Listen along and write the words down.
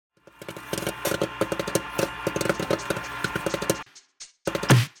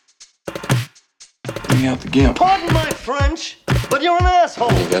bring out the gimp. Pardon my French, but you're an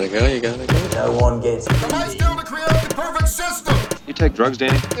asshole. You gotta go. No one gets Am I still to create the perfect system? You take drugs,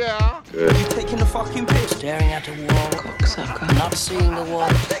 Danny? Yeah. Good. you taking the fucking piss. Staring at the wall, cocksucker. Not seeing the wall.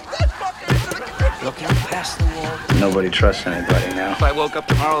 Looking past the wall. Nobody trusts anybody now. If I woke up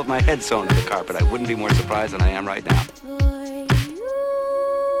tomorrow with my head sewn to the carpet, I wouldn't be more surprised than I am right now.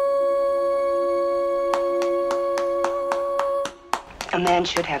 A man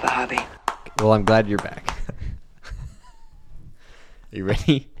should have a hobby. Well, I'm glad you're back. Are you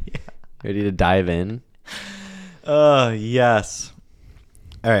ready? Yeah. Ready to dive in? Yes.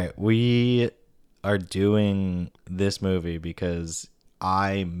 All right, we are doing this movie because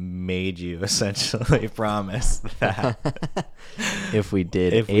I made you essentially promise that if we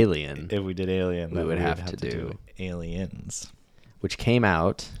did Alien, we did Alien, we would have to do Aliens, which came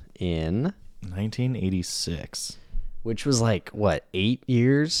out in 1986. Which was like, what, 8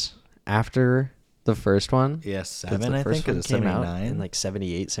 years after the first one? Yeah, 7, the I first think, one came out 79. in like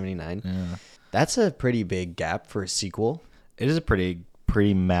 78, 79. Yeah. That's a pretty big gap for a sequel. It is a pretty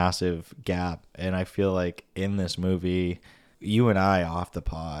massive gap, and I feel like in this movie, you and I off the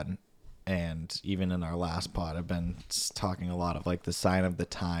pod, and even in our last pod, have been talking a lot of like the sign of the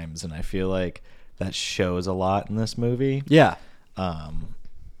times, and I feel like that shows a lot in this movie. Yeah.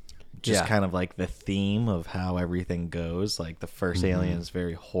 Just kind of like the theme of how everything goes. Like the first Alien is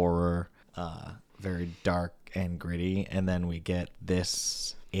very horror, very dark and gritty, and then we get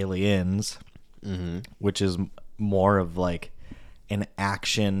this Aliens, which is more of like an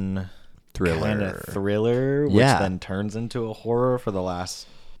action thriller, which then turns into a horror for the last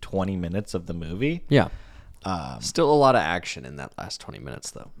 20 minutes of the movie. Yeah. Still a lot of action in that last 20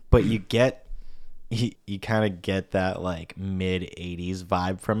 minutes, though. But you get... You kind of get that like mid 80s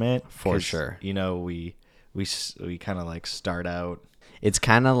vibe from it for sure. You know, we kind of like start out. It's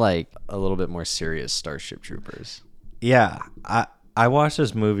kind of like a little bit more serious Starship Troopers. Yeah, I watched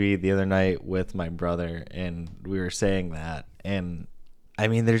this movie the other night with my brother, and we were saying that, and I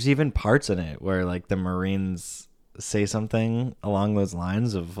mean, there's even parts in it where like the Marines say something along those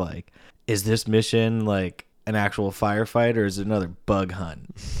lines of like, "Is this mission like an actual firefight or is it another bug hunt?"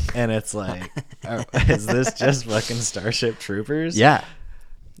 And it's like, is this just fucking Starship Troopers? Yeah,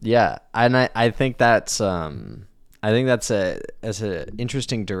 and I think that's an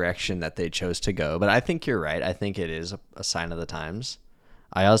interesting direction that they chose to go. But I think you're right. I think it is a sign of the times.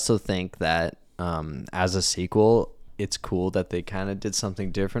 I also think that as a sequel, it's cool that they kind of did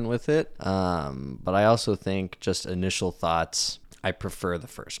something different with it. But I also think, just initial thoughts, I prefer the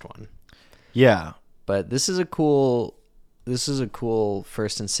first one. Yeah. But this is a cool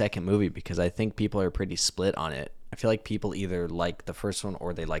first and second movie because I think people are pretty split on it. I feel like people either like the first one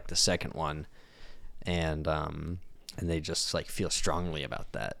or they like the second one, and they just like feel strongly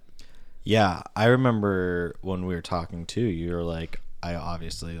about that. Yeah, I remember when we were talking too, you were like, I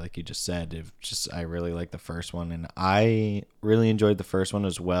obviously, like you just said, I really like the first one, and I really enjoyed the first one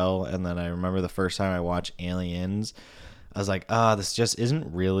as well. And then I remember the first time I watched Aliens, I was like, this just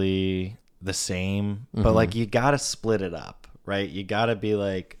isn't really the same, but like you gotta split it up, right? You gotta be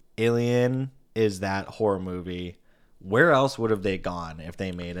like, Alien is that horror movie. Where else would have they gone if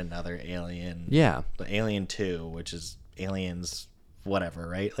they made another Alien? Yeah, the Alien 2, which is Aliens whatever,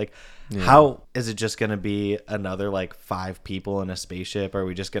 right? Like, how is it just gonna be another like 5 people in a spaceship? Are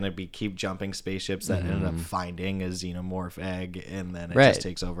we just gonna keep jumping spaceships that end up finding a xenomorph egg and then it just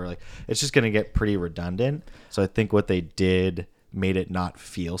takes over? Like, it's just gonna get pretty redundant. So I think what they did made it not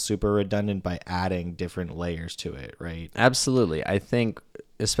feel super redundant by adding different layers to it, right? Absolutely. I think,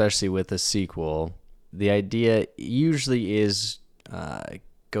 especially with a sequel, the idea usually is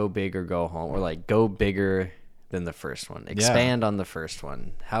go big or go home, or like go bigger than the first one, expand on the first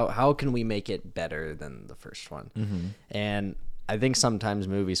one. How can we make it better than the first one? And I think sometimes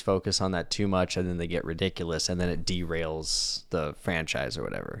movies focus on that too much, and then they get ridiculous, and then it derails the franchise or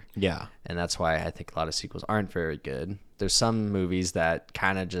whatever. Yeah. And that's why I think a lot of sequels aren't very good. There's some movies that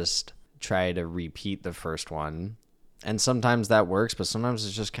kind of just try to repeat the first one, and sometimes that works, but sometimes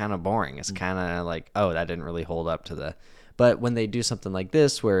it's just kind of boring. It's kind of like, oh, that didn't really hold up to the... But when they do something like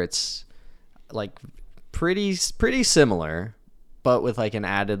this, where it's like pretty similar, but with like an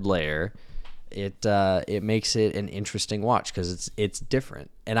added layer, it makes it an interesting watch because it's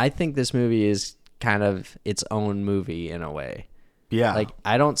different. And I think this movie is kind of its own movie in a way. Yeah. Like,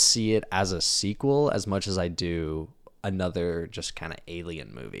 I don't see it as a sequel as much as I do another just kind of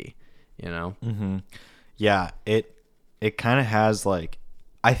Alien movie, you know? Yeah, it kind of has like,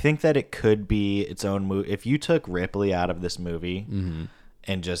 I think that it could be its own movie. If you took Ripley out of this movie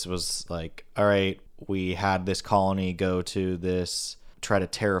and just was like, all right, we had this colony go to this try to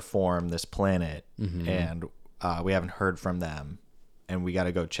terraform this planet, and we haven't heard from them, and we got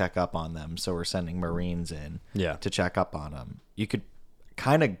to go check up on them. So we're sending Marines in to check up on them. You could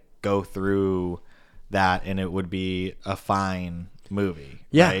kind of go through that, and it would be a fine movie,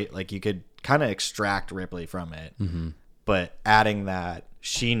 right? Like you could kind of extract Ripley from it, but adding that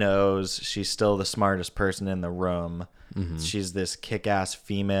she knows she's still the smartest person in the room. She's this kick-ass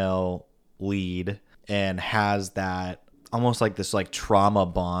female lead and has that almost like this like trauma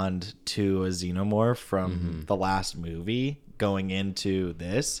bond to a xenomorph from the last movie going into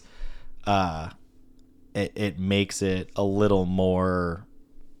this. It makes it a little more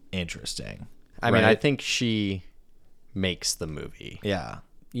interesting. I mean, I think she makes the movie. Yeah.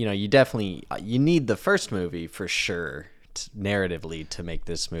 You know, you need the first movie for sure narratively to make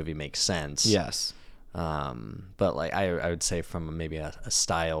this movie make sense. Yes. But like I would say from maybe a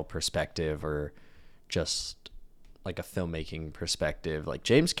style perspective or just like a filmmaking perspective, like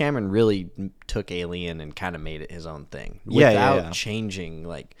James Cameron really took Alien and kind of made it his own thing without changing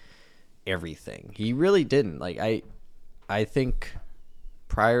like everything. He really didn't. Like I think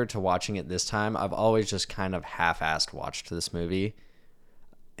prior to watching it this time, I've always just kind of half-assed watched this movie,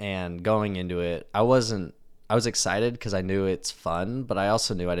 and going into it, I was excited because I knew it's fun, but I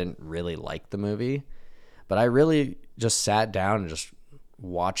also knew I didn't really like the movie. But I really just sat down and just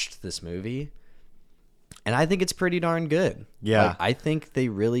watched this movie, and I think it's pretty darn good. Yeah. Like, I think they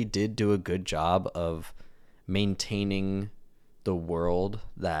really did do a good job of maintaining the world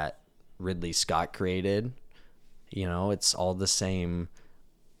that Ridley Scott created. You know, it's all the same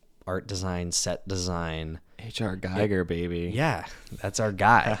art design, set design. H.R. Geiger, baby. Yeah, that's our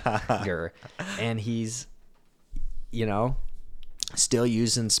guy. And he's, you know, still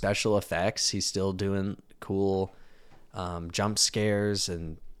using special effects. He's still doing cool jump scares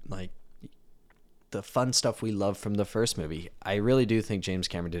and like the fun stuff we love from the first movie. I really do think James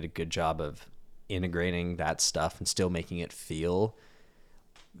Cameron did a good job of integrating that stuff and still making it feel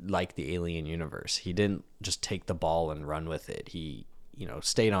like the Alien universe. He didn't just take the ball and run with it. He, you know,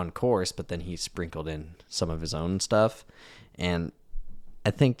 stayed on course, but then he sprinkled in some of his own stuff. And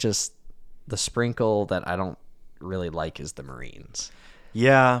I think just the sprinkle that I don't really like is the Marines.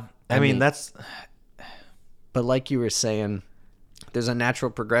 Yeah. I mean, that's... But like you were saying, there's a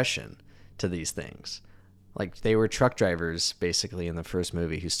natural progression to these things. Like, they were truck drivers, basically, in the first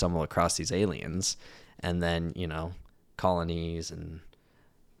movie who stumble across these aliens. And then, you know, colonies and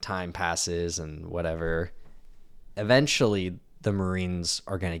time passes and whatever. Eventually, the Marines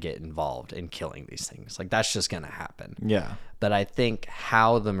are going to get involved in killing these things. Like, that's just going to happen. Yeah. But I think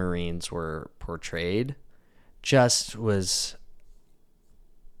how the Marines were portrayed just was...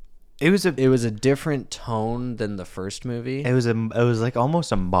 It was a different tone than the first movie. It was like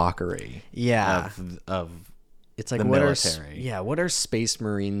almost a mockery. Yeah. Of it's like the military. What are Space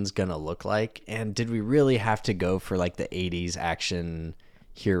Marines gonna look like? And did we really have to go for like the 80s action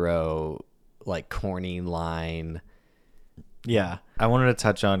hero, like corny line? Yeah. I wanted to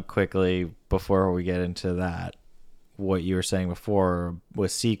touch on quickly before we get into that what you were saying before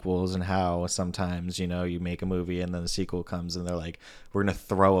with sequels and how sometimes, you know, you make a movie and then the sequel comes and they're like, we're going to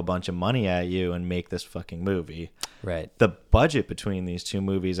throw a bunch of money at you and make this fucking movie. Right. The budget between these two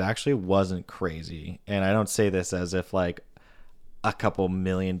movies actually wasn't crazy. And I don't say this as if like a couple $1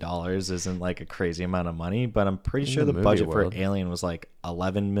 million isn't like a crazy amount of money, but I'm pretty sure the budget for Alien was like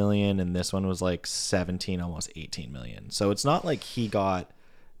 11 million and this one was like 17, almost 18 million. So it's not like he got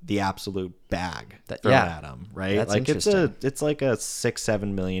the absolute bag thrown at him, right? That's like it's like a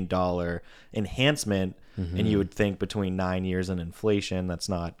 $6-7 million enhancement, and you would think between 9 years and inflation, that's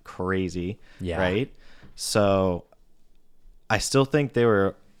not crazy, right? So I still think they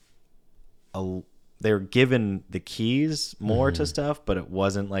were given the keys more to stuff, but it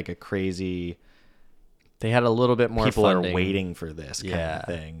wasn't like a crazy. They had a little bit more. People funding. Are waiting for this kind of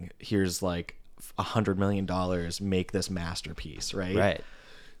thing. Here's like $100 million, make this masterpiece, right? Right.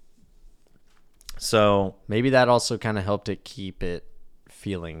 So maybe that also kind of helped it keep it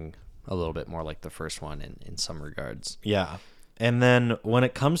feeling a little bit more like the first one in some regards. Yeah. And then when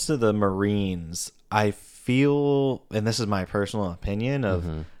it comes to the Marines, I feel, and this is my personal opinion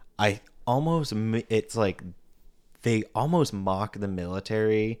of, it's like they almost mock the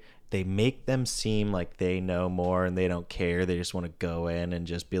military. They make them seem like they know more and they don't care. They just want to go in and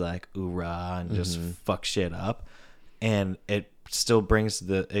just be like, oorah, and just fuck shit up. And it still brings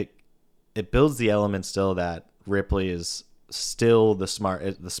it builds the element still that Ripley is still the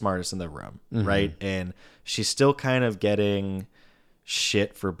smartest in the room, right? And she's still kind of getting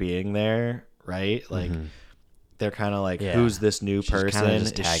shit for being there, right? Like they're kind of like, Yeah. who's this new She's kinda person?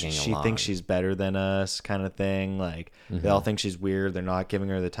 just tagging She along. thinks she's better than us, kind of thing. Like they all think she's weird. They're not giving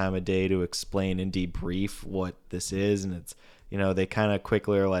her the time of day to explain and debrief what this is, and it's, you know, they kind of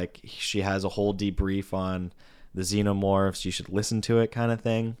quickly are like, she has a whole debrief on the xenomorphs. You should listen to it, kind of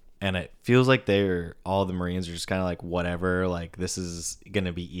thing. And it feels like all the Marines are just kind of like, whatever, like this is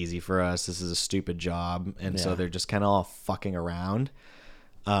gonna be easy for us. This is a stupid job, and so Yeah. they're just kind of all fucking around.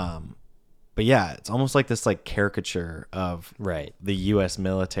 But yeah, it's almost like this like caricature of Right. the U.S.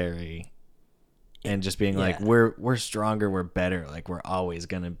 military, and just being like, Yeah. we're stronger, we're better, like we're always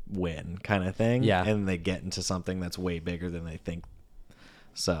gonna win, kind of thing. Yeah. And they get into something that's way bigger than they think.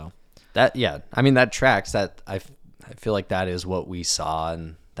 So That, yeah, I mean, that tracks. That I feel like that is what we saw,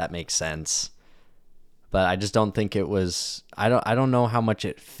 and that makes sense. But I just don't think it was. I don't know how much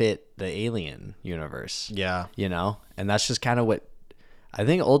it fit the Alien universe. yeah, You know, and that's just kind of what I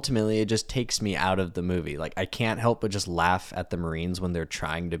think. Ultimately, it just takes me out of the movie. Like, I can't help but just laugh at the Marines when they're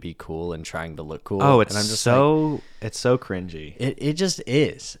trying to be cool and trying to look cool. oh, it's and I'm just it's so cringy. it just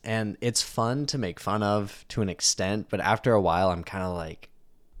is, and it's fun to make fun of to an extent. But after a while, I'm kind of like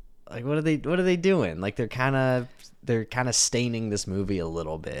what are they doing? Like they're kind of staining this movie a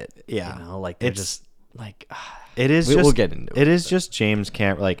little bit. Yeah. you know, like they're It's- just like It is we'll just get into it it, is but- just James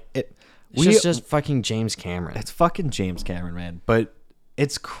Cameron, like it. it's just fucking James Cameron. It's fucking James Cameron, man. But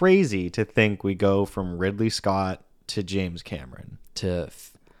it's crazy to think we go from Ridley Scott to James Cameron. To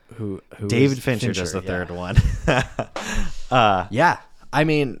who David is Fincher does the yeah. third one. Yeah, I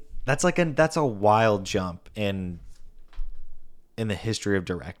mean, That's a wild jump in the history of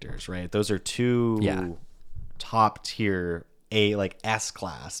directors, right? Those are two Yeah. top tier S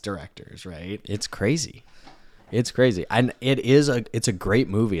class directors, right? it's crazy. It's crazy, and it's a great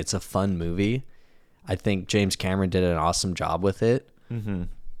movie. It's a fun movie. I think James Cameron did an awesome job with it.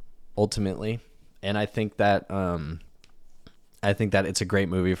 Ultimately, and I think that it's a great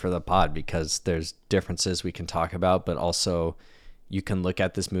movie for the pod because there's differences we can talk about, but also you can look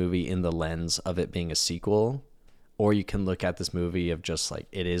at this movie in the lens of it being a sequel, or you can look at this movie of just like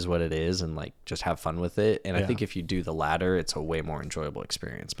it is what it is and like just have fun with it. And I Yeah. think if you do the latter, it's a way more enjoyable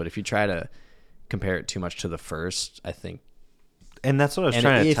experience. But if you try to compare it too much to the first, I think, And that's what I was and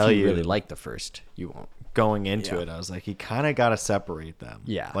trying to if tell you you. really like the first, you won't. Going into Yeah. it, I was like, you kind of got to separate them.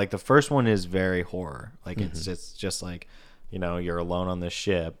 Yeah. Like the first one is very horror. Like it's just like, you know, you're alone on this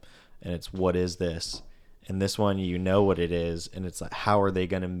ship and it's, what is this? And this one, you know what it is. And it's like, how are they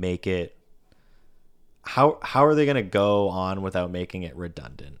going to make it? How are they going to go on without making it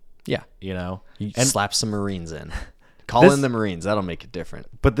redundant? Yeah, You know? you And slap some Marines in. Call This- in the Marines. That'll make it different.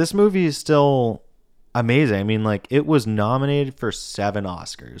 but this movie is still amazing. I mean, like it was nominated for 7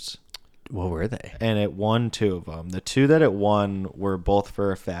 Oscars. What were they? And it won 2 of them. The 2 that it won were both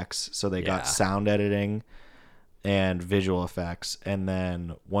for effects, so they Yeah. got sound editing and visual effects. And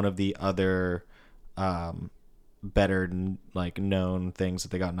then one of the other better known things that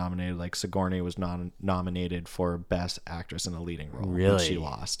they got nominated, like Sigourney was nominated for Best Actress in a Leading Role. And she Really?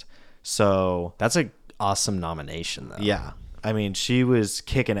 lost. So That's a awesome nomination, though. yeah, I mean, she was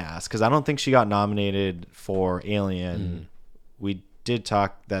kicking ass because I don't think she got nominated for Alien. We did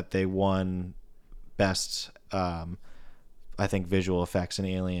talk that they won best, I think, visual effects in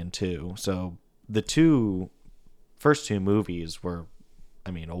Alien 2. So the first two movies were, I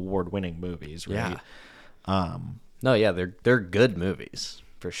mean, award-winning movies, right? Yeah. No, yeah, they're good movies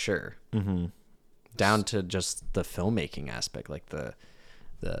for sure. Mm-hmm. Down to just the filmmaking aspect, like the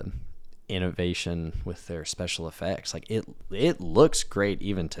innovation with their special effects. Like it looks great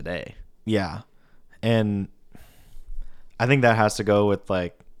even today. Yeah. And I think that has to go with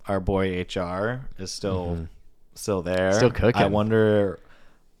like our boy HR is still there. Still cooking. I wonder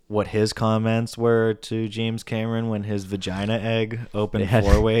what his comments were to James Cameron when his vagina egg opened They had-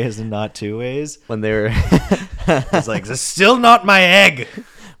 4 ways and not 2 ways. When they were It's like, this is still not my egg.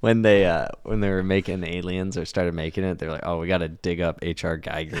 when they were making Aliens or started making it, they're like, oh, we got to dig up HR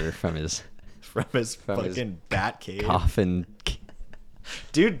Geiger from his From his From his fucking bat cave. coffin.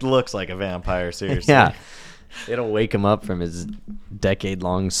 Dude looks like a vampire, seriously. Yeah, it'll wake him up from his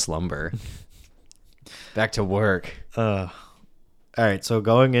decade-long slumber. Back to work. All right, so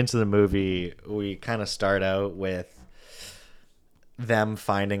going into the movie, we kind of start out with them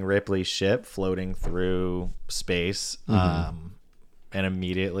finding Ripley's ship floating through space, and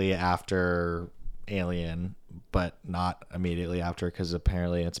immediately after Alien, but not immediately after because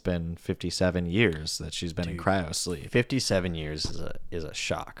apparently it's been 57 years that she's been in cryosleep. 57 years is a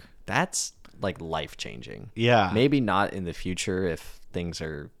shock. That's like life-changing. Yeah. Maybe not in the future if things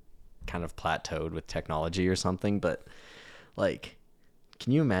are kind of plateaued with technology or something, but like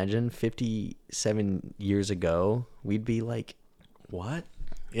Can you imagine 57 years ago? We'd be like, what?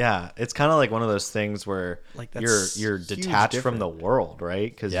 Yeah, it's kind of like one of those things where Like, that's you're huge detached from the difference. world,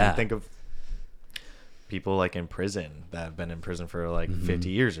 right? Because Yeah. you think of people like in prison that have been in prison for like Mm-hmm. 50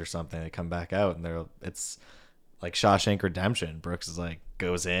 years or something. They come back out and it's like Shawshank Redemption. Brooks is like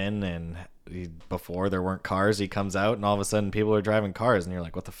goes in and before there weren't cars, he comes out and all of a sudden people are driving cars and you're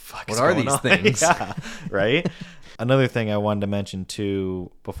like, what the fuck? What is are going these on? things? Yeah, right. Another thing I wanted to mention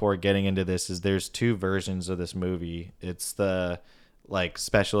too before getting into this is there's two versions of this movie. It's the like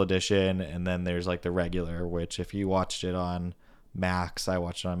special edition and then there's like the regular, which if you watched it on Max, I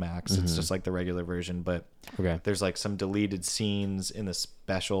watched it on Max, it's just like the regular version, but Okay. there's like some deleted scenes in the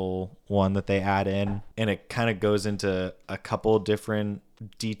special one that they add in and it kind of goes into a couple different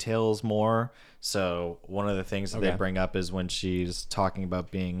details more. So one of the things that they Okay. bring up is when she's talking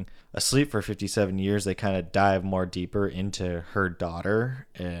about being asleep for 57 years, they kind of dive more deeper into her daughter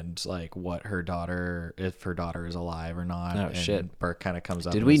and like what her daughter, if her daughter is alive or not. Oh, and shit. Burke kind of comes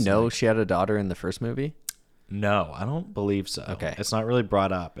up. Did and we is know like, she had a daughter in the first movie? no, I don't believe so. Okay. It's not really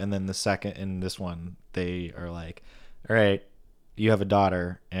brought up. And then the second in this one, they are like, all right, you have a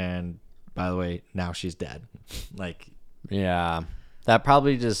daughter. And by the way, now she's dead. Like, Yeah. That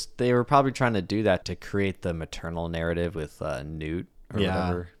probably just, they were probably trying to do that to create the maternal narrative with Newt or yeah.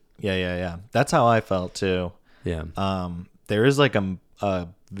 whatever. Yeah. That's how I felt too. Yeah. There is like a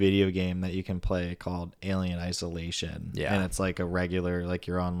video game that you can play called Alien Isolation. Yeah. And it's like a regular, like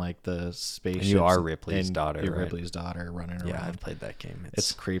you're on like the spaceship. And you are Ripley's daughter, You're right? Ripley's daughter running Yeah, around. I've played that game.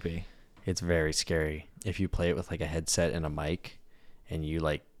 It's creepy. It's very scary. If you play it with like a headset and a mic and you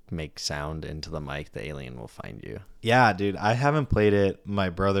like make sound into the mic, the alien will find you. Yeah, dude, I haven't played it. My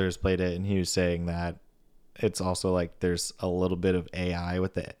brother's played it, and he was saying that it's also like there's a little bit of AI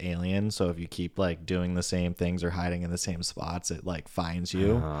with the alien. So if you keep like doing the same things or hiding in the same spots, it like finds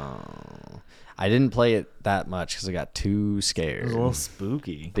you. Oh. I didn't play it that much because I got too scared. It was a little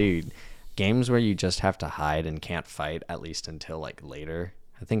spooky. Dude, games where you just have to hide and can't fight, at least until like later.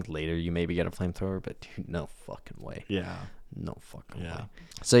 I think later you maybe get a flamethrower, but dude, no fucking way. Yeah. No fucking Yeah. way.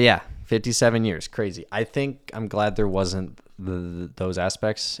 So yeah, 57 years, crazy. I think I'm glad there wasn't those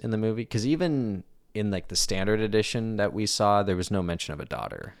aspects in the movie, because even in like the standard edition that we saw, there was no mention of a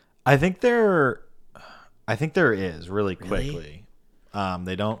daughter. I think there is really quickly.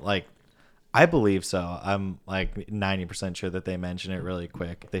 They don't like. I believe so. I'm like 90% sure that they mention it really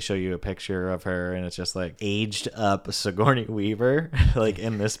quick. They show you a picture of her and it's just like aged up Sigourney Weaver, like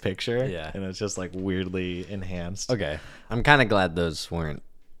in this picture. Yeah. And it's just like weirdly enhanced. Okay. I'm kind of glad those weren't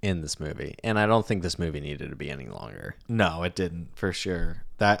in this movie, and I don't think this movie needed to be any longer. No, it didn't for sure.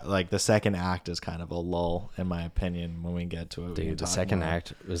 That like the second act is kind of a lull in my opinion when we get to it. We can Dude, the talk second more.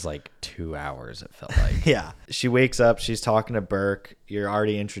 act was like 2 hours, it felt like. Yeah. She wakes up, she's talking to Burke. You're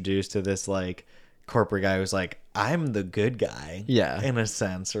already introduced to this like corporate guy who's like, I'm the good guy. Yeah. In a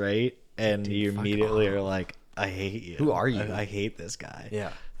sense, right? And you immediately are like, I hate you. Who are you? I hate this guy.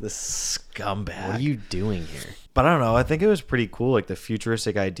 Yeah. This scumbag. What are you doing here? But I don't know. I think it was pretty cool. Like the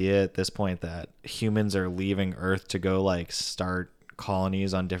futuristic idea at this point that humans are leaving Earth to go like start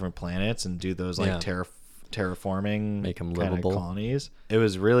colonies on different planets and do those like Yeah. terraforming Make 'em kind of livable. colonies. It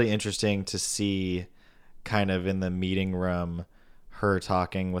was really interesting to see kind of in the meeting room her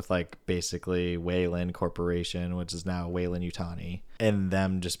talking with like basically Wayland Corporation, which is now Wayland Yutani, and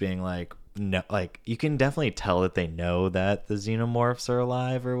them just being like, no, like you can definitely tell that they know that the xenomorphs are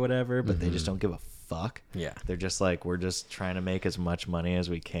alive or whatever, but they just don't give a fuck. Yeah. They're just like, we're just trying to make as much money as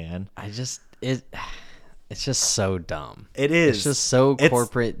we can. It's just so dumb. It is. It's just so It's-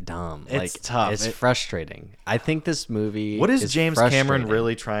 corporate dumb. it's Like, tough. It's It- frustrating. I think this movie. What is James Cameron frustrating.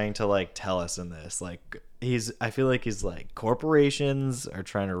 really trying to like tell us in this? Like I feel like he's like, corporations are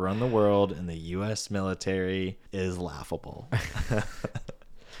trying to run the world and the US military is laughable.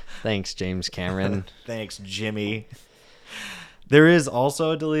 Thanks, James Cameron. Thanks, Jimmy. There is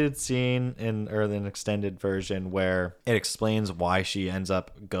also a deleted scene or an extended version where it explains why she ends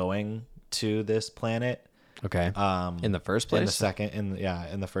up going to this planet. Okay. In the first place. In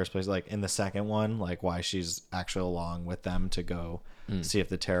the first place, like in the second one, like why she's actually along with them to go see if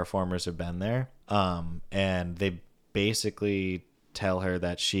the terraformers have been there. And they basically tell her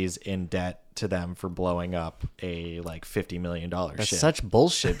that she's in debt to them for blowing up a like $50 million That's ship. such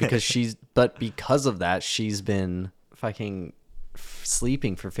bullshit, because because of that, she's been fucking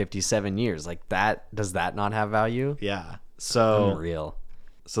sleeping for 57 years. Like that, does that not have value? Yeah. So Unreal.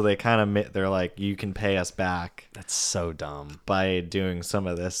 So they kind of they're like, you can pay us back That's so dumb. by doing some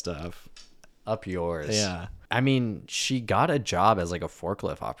of this stuff. Up yours. Yeah. I mean, she got a job as like a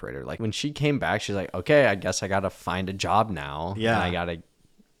forklift operator. Like when she came back, she's like, okay, I guess I got to find a job now. Yeah. And I got to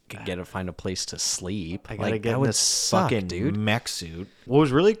could find a place to sleep. I gotta Like, get that in would this suck, fucking dude. mech suit. What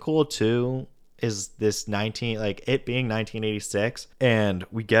was really cool too is this it being 1986, and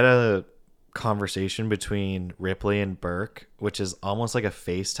we get a conversation between Ripley and Burke, which is almost like a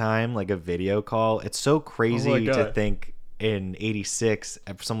FaceTime, like a video call. It's so crazy to think in 86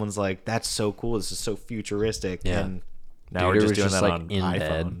 if someone's like, that's so cool, this is so futuristic. Yeah. And now Dude, we're it just was doing just, that like, on in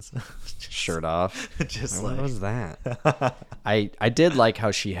bed. iPhones. Shirt off. Just What like was that? I did like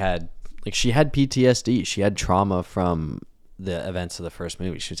how she had PTSD. She had trauma from the events of the first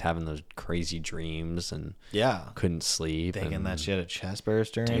movie. She was having those crazy dreams and yeah, couldn't sleep. thinking and, that she had a chest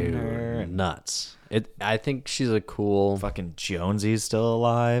burster in dude, her. And nuts. I think she's a cool. fucking Jonesy's still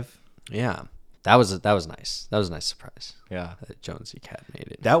alive. Yeah, that was nice. That was a nice surprise. Yeah. That Jonesy Cat made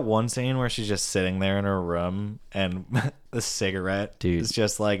it. That one scene where she's just sitting there in her room and the cigarette Dude. is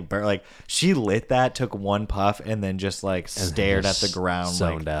just like she lit that, took one puff, and then just like stared at the just ground,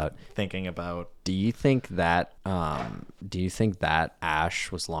 zoned like out. thinking about. Do you think that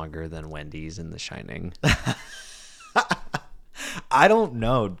Ash was longer than Wendy's in The Shining? I don't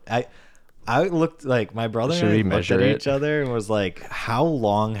know. I looked like my brother Should and I we looked measure at it? each other and was like, "How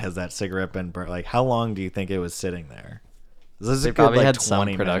long has that cigarette been burnt? Like, how long do you think it was sitting there?" This is They a good, probably like, had some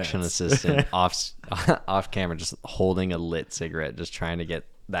 20 production minutes. assistant off camera just holding a lit cigarette, just trying to get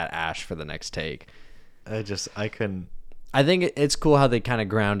that ash for the next take. I couldn't. I think it's cool how they kind of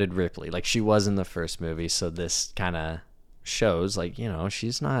grounded Ripley. Like, she was in the first movie, so this kind of shows, like, you know,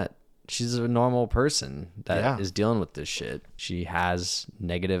 she's a normal person that is dealing with this shit. She has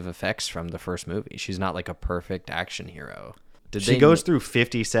negative effects from the first movie. She's not like a perfect action hero. She goes through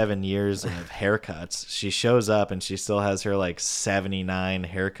 57 years of haircuts. She shows up and she still has her like 79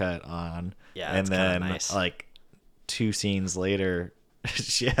 haircut on. Yeah, and that's kinda then nice. like 2 scenes later,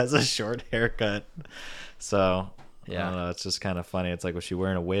 she has a short haircut. So Yeah. I don't know, it's just kind of funny. It's like, was she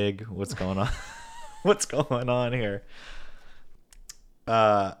wearing a wig? What's going on? What's going on here?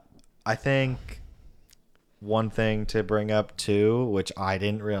 I think one thing to bring up too, which I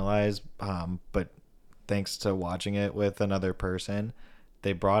didn't realize, but thanks to watching it with another person,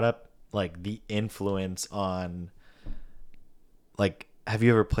 they brought up like the influence on, like, have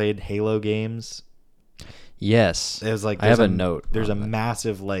you ever played Halo games? Yes. It was like I have there's a note. There's a on that.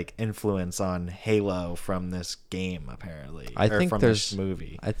 massive like influence on Halo from this game, apparently. I think from there's this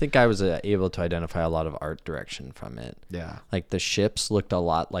movie. I think I was able to identify a lot of art direction from it. Yeah. Like, the ships looked a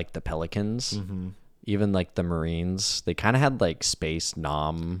lot like the Pelicans. Mm-hmm. Even like the Marines, they kind of had like space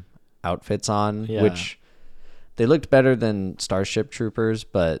nom outfits on, Yeah. which they looked better than Starship Troopers,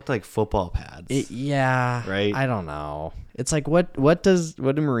 but Like football pads. yeah, Right? I don't know. It's like, what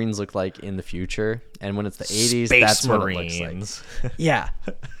do Marines look like in the future? And when it's the 80s, Space that's Marines. what it looks like. Yeah.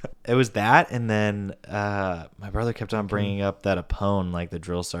 It was that, and then my brother kept on bringing up that Apone, like the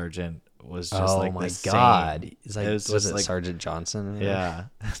drill sergeant, was just oh like my the god. same. It's like, was was just it like, Sergeant Johnson? yeah,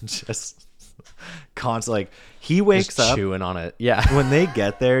 just constant. Like, he wakes Just up chewing on it. Yeah. when they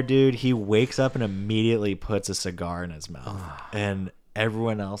get there, dude. He wakes up and immediately puts a cigar in his mouth, and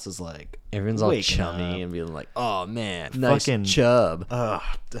everyone else is like, Everyone's all waking chummy up. and being like, "Oh man, nice Fucking- chub."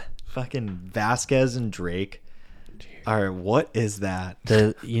 fucking Vasquez and Drake. All right, what is that?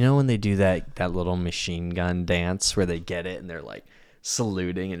 You know when they do that little machine gun dance where they get it and they're like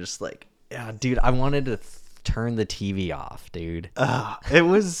saluting and just like, yeah, dude, I wanted to turn the TV off, dude. It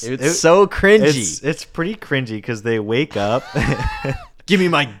was It's so cringy. It's pretty cringy because they wake up. Give me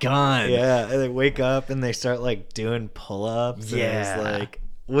my gun. Yeah, and they wake up and they start like doing pull-ups. Yeah. And it's like,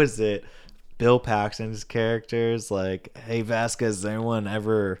 what is it? Bill Paxton's character's like, "Hey Vasquez, has anyone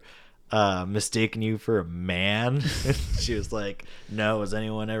ever mistaken you for a man?" She was like, "No, has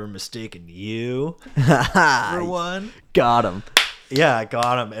anyone ever mistaken you for one?" Got him. Yeah, I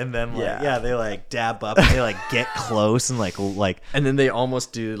got him. And then like, Yeah. yeah, they like dab up and they like get close and like And then they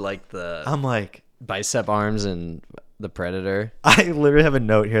almost do like the I'm like, bicep arms and the Predator. I literally have a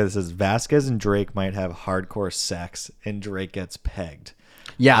note here that says Vasquez and Drake might have hardcore sex and Drake gets pegged.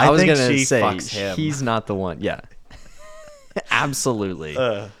 Yeah, I I was think gonna she say fucks him. he's not the one. Yeah, absolutely.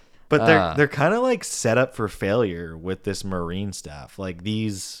 But they're kind of like set up for failure with this Marine stuff. Like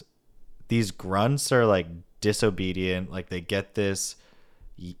these grunts are like disobedient. Like they get this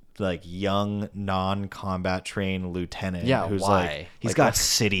like young non-combat trained lieutenant who's why? like he's Like, got what?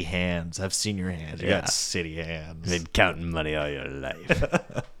 city hands. I've seen your hands. You Yeah. got city hands. Been counting money all your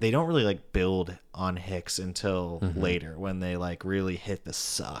life. They don't really like build on Hicks until Mm-hmm. later when they like really hit the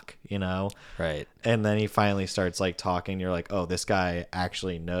suck, you know? Right. And then he finally starts like talking. You're like, oh, this guy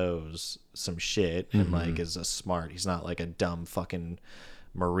actually knows some shit and like is a smart. He's not like a dumb fucking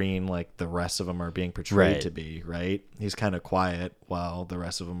Marine like the rest of them are being portrayed Right. to be, right? He's kind of quiet while the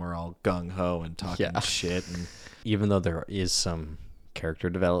rest of them are all gung-ho and talking Yeah. shit. And Even though there is some character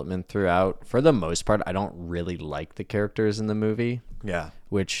development throughout, for the most part, I don't really like the characters in the movie, yeah.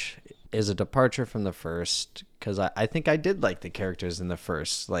 which is a departure from the first, because I think I did like the characters in the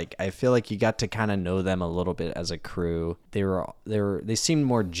first. Like, I feel like you got to kind of know them a little bit as a crew. They seemed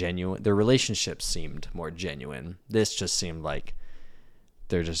more genuine. Their relationships seemed more genuine. This just seemed like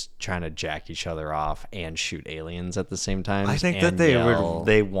they're just trying to jack each other off and shoot aliens at the same time. I think that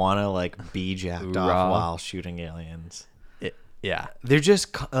they want to like be jacked Hoorah. off while shooting aliens. Yeah, They're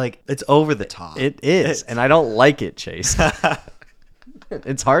just like, it's over the top. it is, and I don't like it, Chase.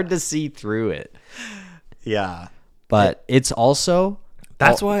 It's hard to see through it, Yeah. but it's also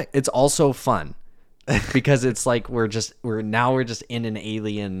That's why- it's also fun because it's like we're just in an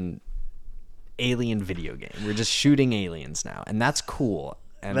alien video game. We're just shooting aliens now, and that's cool.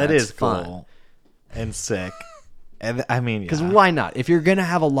 And That that's is fun. cool and sick. And I mean, Because yeah. why not? If you're gonna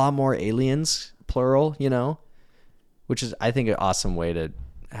have a lot more aliens, plural, which is I think an awesome way to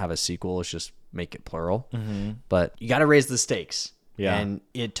have a sequel is just make it plural. Mm-hmm. But you got to raise the stakes. Yeah. And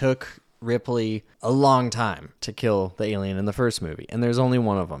it took Ripley a long time to kill the alien in the first movie, and there's only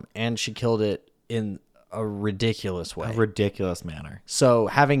one of them, and she killed it in a ridiculous way. A ridiculous manner. So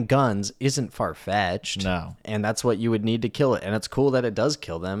having guns isn't far-fetched. No. And that's what you would need to kill it. And it's cool that it does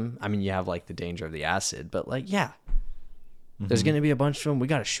kill them. I mean, you have like the danger of the acid, but like, yeah, there's going to be a bunch of them. We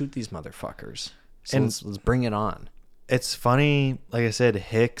got to shoot these motherfuckers. So And- let's bring it on. It's funny, like I said,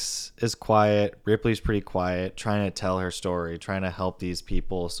 Hicks is quiet, Ripley's pretty quiet, trying to tell her story, trying to help these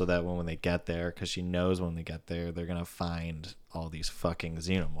people so that when they get there, because she knows when they get there, they're going to find all these fucking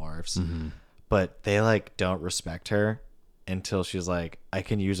xenomorphs. Mm-hmm. But they like don't respect her until she's like, I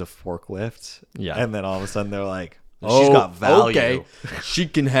can use a forklift. Yeah. And then all of a sudden they're like, she's got value. Okay. She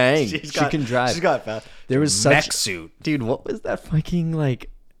can hang. she can drive. She's got value. There was such mech suit. Dude, what was that fucking like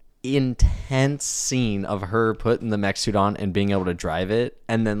intense scene of her putting the mech suit on and being able to drive it,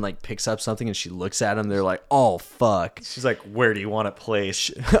 and then like picks up something and she looks at him, they're like, oh fuck. She's like, where do you want it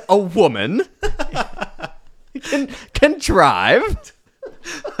placed? A woman can drive.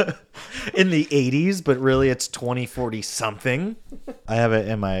 In the 80s, but really it's 2040 something. I have it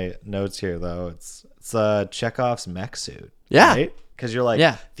in my notes here though. It's Chekhov's mech suit. Yeah. Right? Because you're like,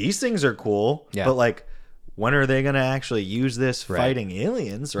 Yeah. these things are cool, Yeah. but like, when are they going to actually use this fighting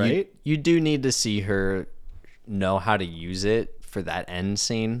aliens, right? You do need to see her know how to use it for that end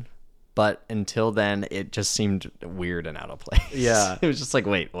scene, but until then it just seemed weird and out of place. Yeah. It was just like,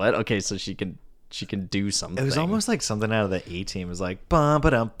 wait, what? Okay, so she can do something. It was almost like something out of the A-Team. It was like, bum,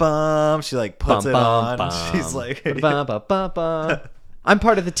 ba-dum, bum. She like puts it on. She's like, Bum, bum, bum, bum. I'm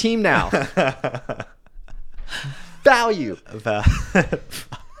part of the team now. Value.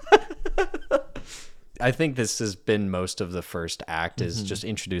 I think this has been most of the first act is just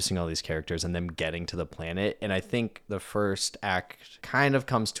introducing all these characters and them getting to the planet. And I think the first act kind of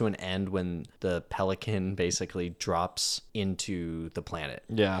comes to an end when the Pelican basically drops into the planet.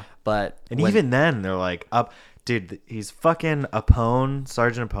 yeah. But And when- even then, they're like, up. Dude, he's fucking Apone.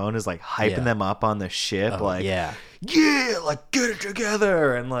 Sergeant Apone is like hyping Yeah. them up on the ship. like, yeah. like get it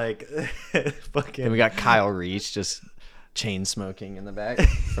together. And like, fucking. And we got Kyle Reese just chain smoking in the back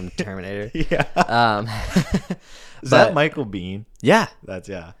from Terminator. yeah. Is that Michael Biehn? Yeah. That's,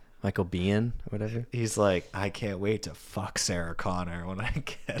 yeah. Michael Biehn, whatever. He's like, I can't wait to fuck Sarah Connor when I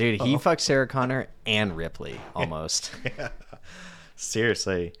get Dude, he home. fucked Sarah Connor and Ripley almost.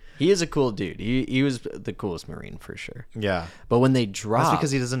 Seriously. He is a cool dude. He was the coolest Marine for sure. Yeah. But when they drop, That's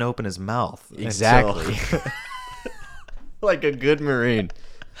because he doesn't open his mouth. exactly like a good Marine.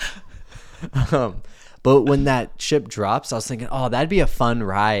 But when that ship drops, I was thinking, oh, that'd be a fun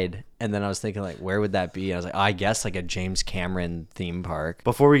ride. And then I was thinking, like, where would that be? And I was like, oh, I guess like a James Cameron theme park.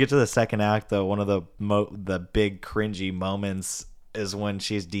 Before we get to the second act, though, one of the big cringy moments is when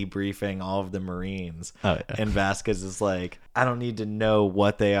she's debriefing all of the Marines. Oh, yeah. And Vasquez is like, I don't need to know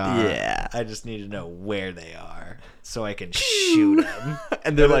what they are. Yeah. I just need to know where they are so I can shoot them.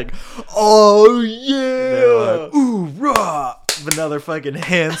 And they're like, oh, yeah. They're like, ooh, rah. Another fucking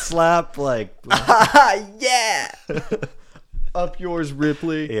hand slap. Like, yeah. Up yours,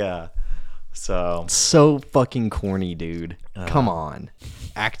 Ripley. yeah. So So fucking corny, dude. Come on.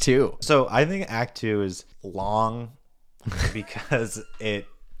 Act 2. So I think Act 2 is long because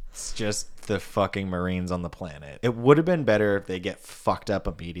it's just the fucking Marines on the planet. It would have been better if they get fucked up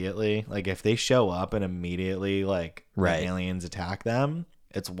immediately. Like if they show up and immediately like Right. the aliens attack them.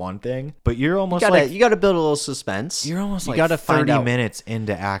 it's one thing. But you're almost You gotta build a little suspense. you're almost you like gotta 30 find out. minutes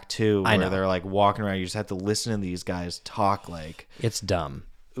into Act 2 I where know. they're like walking around. You just have to listen to these guys talk like, It's dumb.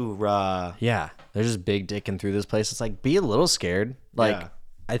 ooh, rah. Yeah, they're just big dicking through this place. It's like, be a little scared. Like, Yeah.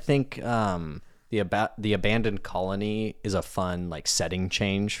 I think the abandoned colony is a fun like setting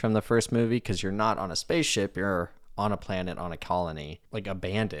change from the first movie because you're not on a spaceship, you're on a planet on a colony. Like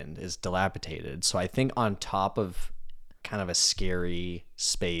abandoned is dilapidated. So I think on top of kind of a scary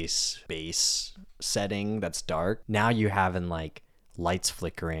space base setting that's dark, now you having like lights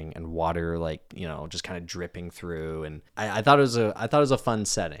flickering and water like, you know, just kind of dripping through, and I thought it was a fun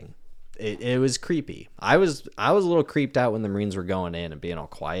setting. It was creepy. I was a little creeped out when the Marines were going in and being all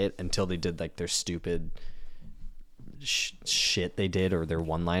quiet until they did like their stupid shit they did, or their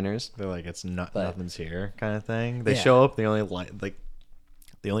one-liners. They're like, it's not But- nothing's here kind of thing. They Yeah. show up. The only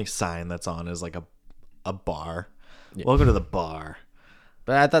the only sign that's on is like a bar. Welcome to the bar.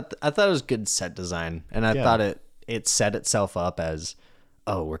 But I thought it was good set design, and I Yeah. thought it set itself up as,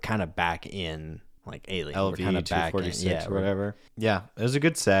 oh, we're kind of back in like Alien. We're kind LV of back in, 246 yeah, or whatever. Yeah, it was a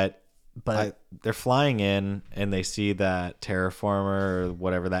good set. But They're flying in and they see that terraformer or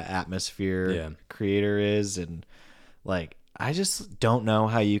whatever that atmosphere Yeah. creator is, and like I just don't know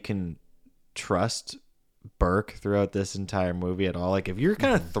how you can trust Burke throughout this entire movie at all. Like if you're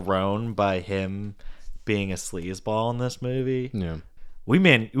kind of thrown by him being a sleazeball in this movie, yeah, we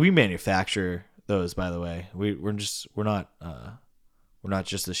manufacture those, by the way. We're not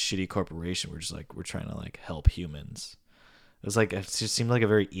just a shitty corporation. We're just like we're trying to like help humans. It was like it just seemed like a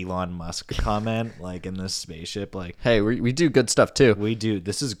very Elon Musk comment, like in this spaceship. Like, hey, we do good stuff too. we do.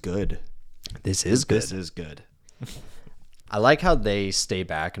 This is good. This is good. This is good. I like how they stay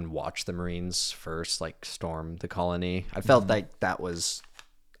back and watch the Marines first, like storm the colony. I felt like that was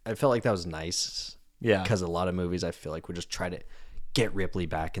nice. Yeah. Because a lot of movies, I feel like, would just try to get Ripley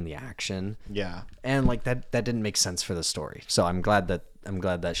back in the action. Yeah. And like that didn't make sense for the story. So I'm glad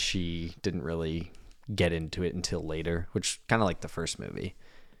that she didn't really get into it until later, which kind of like the first movie.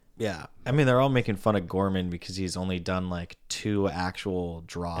 Yeah. I mean, they're all making fun of Gorman because he's only done like 2 actual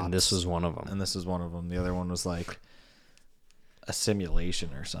drops. And this was one of them. And this is one of them. The other one was like a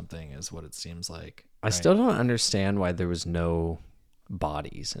simulation or something, is what it seems like. I still don't understand why there was no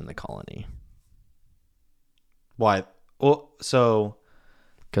bodies in the colony. Why? Well, so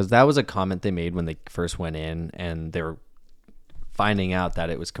Because that was a comment they made when they first went in, and they were finding out that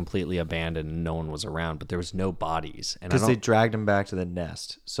it was completely abandoned and no one was around, but there was no bodies. And because they dragged him back to the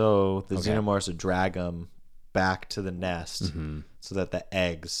nest, so the Okay. xenomorphs would drag him back to the nest Mm-hmm. so that the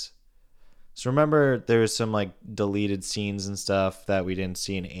eggs. So remember, there was some like deleted scenes and stuff that we didn't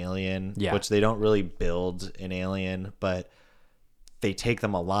see in Alien, Yeah. which they don't really build in Alien, but they take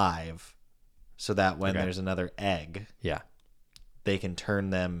them alive so that when Okay. there's another egg, yeah. they can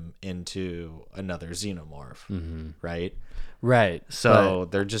turn them into another xenomorph, right? Right. So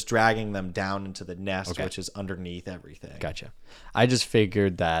they're just dragging them down into the nest, Okay. which is underneath everything. Gotcha. I just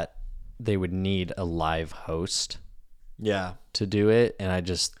figured that they would need a live host Yeah. to do it, and I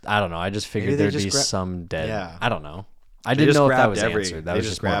don't know. I just figured Maybe they there'd just be some dead. Yeah. I don't know. I They didn't just know if that grabbed was answered. That they was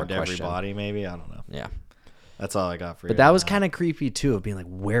just more of a grabbed every question. body, maybe. I don't know. Yeah. That's all I got for you. But that was right now. kind of creepy too, of being like,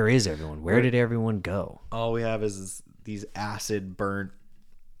 where is everyone? Where did everyone go? All we have is these acid burnt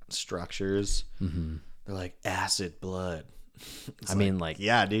structures. Mm-hmm. They're like acid blood. I mean, like,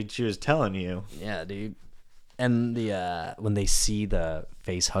 Yeah, dude, she was telling you. yeah, dude. And the when they see the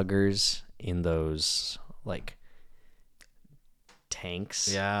face huggers in those like tanks,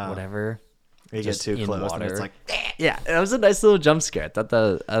 Yeah. whatever, They get just too in close, and water. it's like, yeah, it was a nice little jump scare. I thought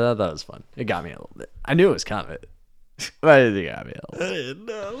that was fun. It got me a little bit. I knew it was coming, but it got me a little bit.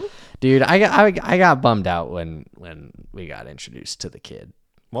 no. Dude, I got bummed out when we got introduced to the kid,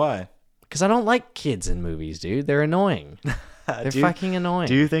 Why? because I don't like kids in movies, dude. They're annoying. They're fucking annoying.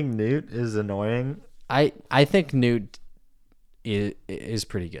 Do you think Newt is annoying? I think Newt is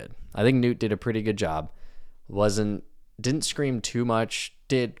pretty good. I think Newt did a pretty good job. Didn't scream too much.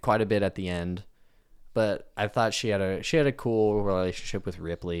 Did quite a bit at the end, but I thought she had a cool relationship with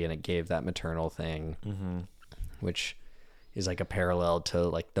Ripley, and it gave that maternal thing, which is like a parallel to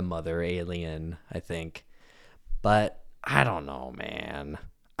like the mother alien, I think. But I don't know, man.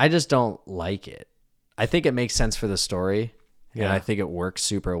 I just don't like it. I think it makes sense for the story. And Yeah. I think it works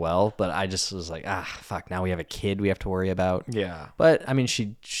super well, but I just was like, fuck, now we have a kid we have to worry about. Yeah. But I mean,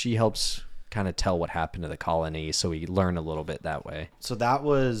 she helps kind of tell what happened to the colony, so we learn a little bit that way. So that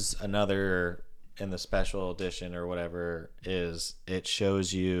was another in the special edition or whatever, is it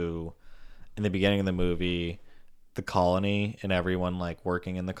shows you in the beginning of the movie the colony and everyone like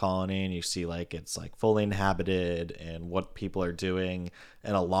working in the colony, and you see like it's like fully inhabited and what people are doing,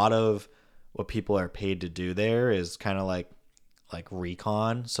 and a lot of what people are paid to do there is kind of like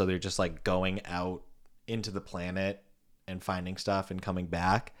recon. So they're just like going out into the planet and finding stuff and coming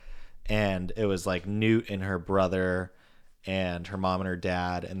back. And it was like Newt and her brother and her mom and her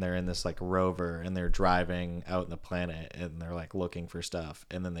dad, and they're in this like rover, and they're driving out in the planet, and they're like looking for stuff,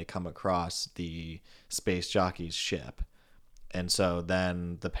 and then they come across the space jockey's ship. And so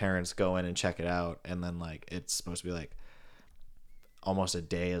then the parents go in and check it out, and then like it's supposed to be like almost a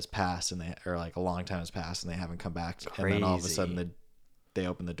day has passed, and or like a long time has passed, and they haven't come back. And then all of a sudden they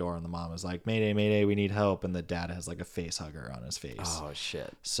open the door, and the mom is like, "Mayday, mayday, we need help," and the dad has like a face hugger on his face. Oh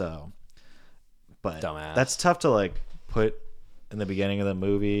shit. So, but Dumbass. that's tough to like put in the beginning of the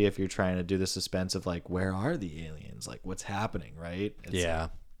movie if you're trying to do the suspense of like, where are the aliens, like what's happening, right? Yeah.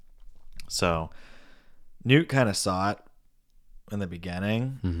 So Newt kind of saw it in the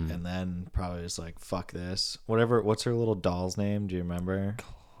beginning, and then probably was like, fuck this, whatever. What's her little doll's name, do you remember?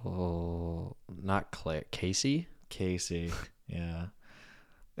 Oh, not Claire. Casey. Yeah.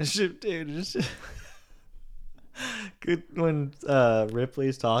 Dude, it's just good when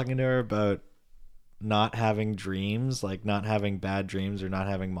Ripley's talking to her about not having dreams, like not having bad dreams or not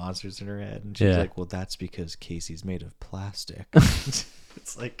having monsters in her head, and she's like, well, that's because Casey's made of plastic.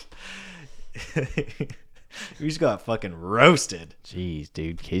 It's like we just got fucking roasted. Jeez,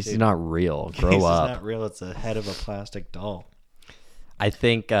 dude, Casey's not real. Grow Casey's up. not real. It's a head of a plastic doll. I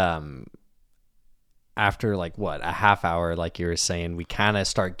think after like what, a half hour, like you were saying, we kind of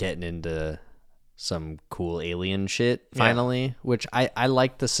start getting into some cool alien shit finally, which I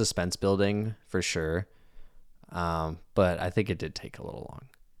like the suspense building for sure. But I think it did take a little long.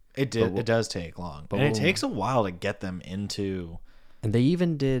 It does take long, and it takes a while to get them into. And they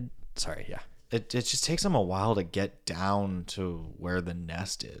even did. Sorry, yeah. It just takes them a while to get down to where the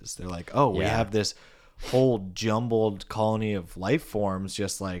nest is. They're like, oh, we have this whole jumbled colony of life forms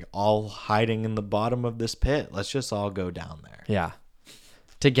just like all hiding in the bottom of this pit. Let's just all go down there. Yeah.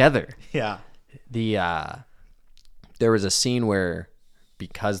 Together. Yeah. There was a scene where,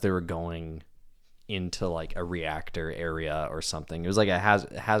 because they were going into like a reactor area or something, it was like a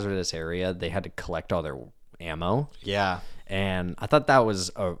hazardous area, they had to collect all their ammo. Yeah. And I thought that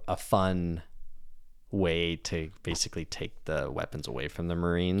was a fun way to basically take the weapons away from the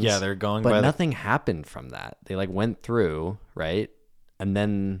Marines. Yeah, they're going, but nothing happened from that. They like went through, right? And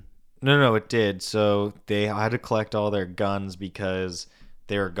then no, it did. So they had to collect all their guns because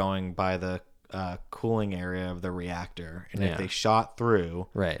they were going by the cooling area of the reactor, and if they shot through,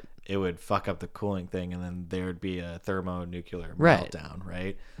 right, it would fuck up the cooling thing, and then there would be a thermonuclear Right. meltdown,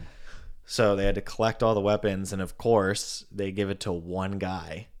 right? So they had to collect all the weapons, and of course they give it to one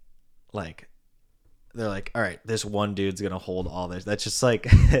guy. Like, they're like, all right, this one dude's gonna hold all this. That's just like,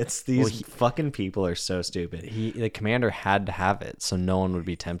 it's these fucking people are so stupid. the commander had to have it so no one would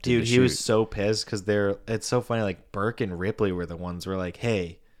be tempted Dude, to he shoot. was so pissed because it's so funny. Like, Burke and Ripley were the ones who were like,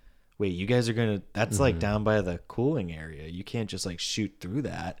 hey, wait, you guys are gonna, that's like down by the cooling area. You can't just like shoot through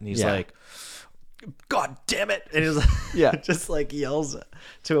that. And he's like, God damn it. And he's like, just like yells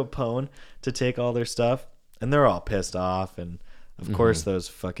to Apone to take all their stuff. And they're all pissed off. And of course, those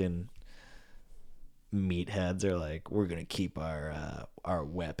fucking meatheads are like, we're gonna keep our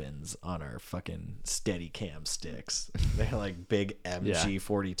weapons on our fucking Steadicam sticks. They're like big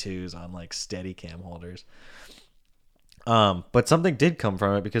MG42s on like Steadicam holders. But something did come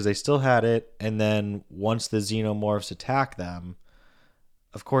from it because they still had it, and then once the xenomorphs attack them,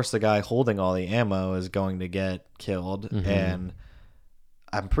 of course the guy holding all the ammo is going to get killed, and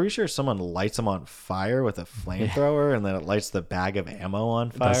I'm pretty sure someone lights him on fire with a flamethrower, and then it lights the bag of ammo on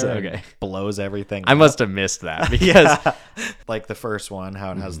fire and blows everything I up. must have missed that because Like the first one,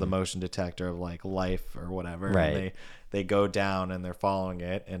 how it has the motion detector of like life or whatever, Right. and they go down and they're following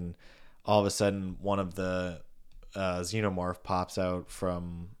it, and all of a sudden one of the xenomorph pops out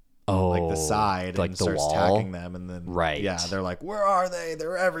from like the side, like and the starts wall? attacking them, and then Right. they're like, where are they?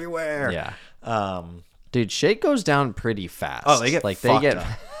 They're everywhere. Yeah. Dude, shit goes down pretty fast. Oh, they get like fucked up.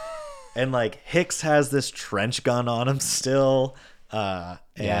 And like Hicks has this trench gun on him still,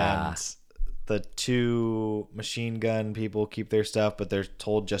 and the two machine gun people keep their stuff, but they're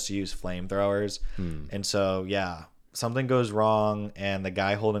told just to use flamethrowers. And so something goes wrong, and the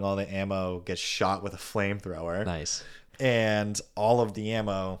guy holding all the ammo gets shot with a flamethrower. Nice. And all of the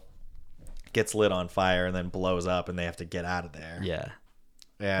ammo gets lit on fire and then blows up, and they have to get out of there. Yeah.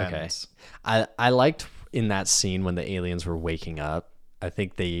 And Okay. I liked in that scene when the aliens were waking up. I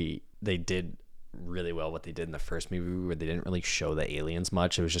think they did really well what they did in the first movie, where they didn't really show the aliens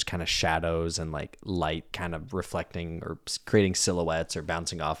much. It was just kind of shadows and like light kind of reflecting or creating silhouettes or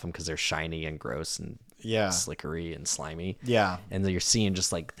bouncing off them because they're shiny and gross and slickery and slimy. Yeah. And then you're seeing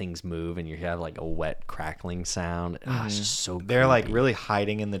just like things move, and you have like a wet crackling sound. It's just so They're like creepy. really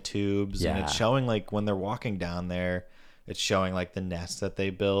hiding in the tubes, and Yeah. it's showing like when they're walking down there, it's showing like the nest that they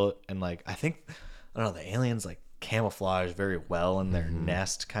built, and like I don't know, the aliens like camouflage very well in their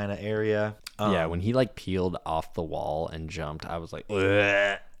nest kind of area. Yeah, when he like peeled off the wall and jumped, I was like,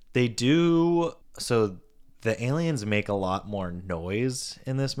 "Ugh." They do. So the aliens make a lot more noise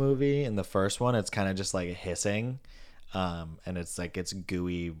in this movie. In the first one, it's kind of just like hissing, and it's like it's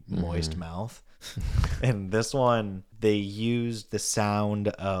gooey, moist mouth. In this one, they used the sound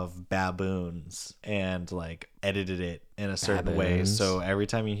of baboons and like edited it in a certain way. Baboons? So every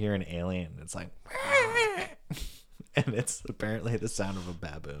time you hear an alien, it's like, and it's apparently the sound of a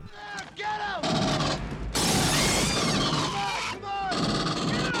baboon.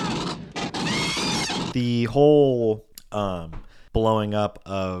 The whole blowing up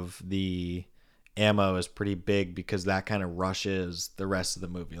of the ammo is pretty big because that kind of rushes the rest of the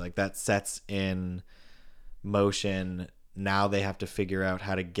movie. Like that sets in motion. Now they have to figure out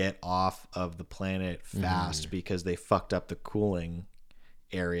how to get off of the planet fast because they fucked up the cooling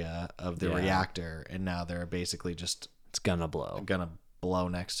area of the reactor, and now they're basically just It's gonna blow. gonna blow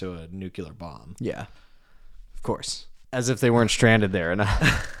next to a nuclear bomb. Yeah, of course. As if they weren't stranded there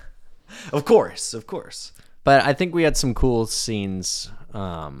enough. Of course. But I think we had some cool scenes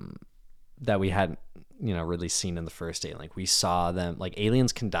that we hadn't, really seen in the first Alien. Like we saw them, like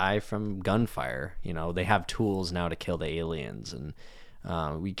aliens can die from gunfire. They have tools now to kill the aliens, and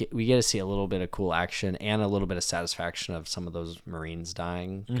we get to see a little bit of cool action and a little bit of satisfaction of some of those Marines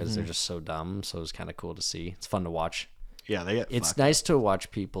dying because they're just so dumb. So it was kind of cool to see. It's fun to watch. Yeah, they get It's fucked. nice to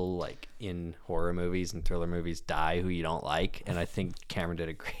watch people like in horror movies and thriller movies die who you don't like, and I think Cameron did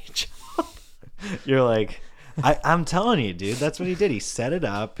a great job. You're like, I'm telling you, dude, that's what he did. He set it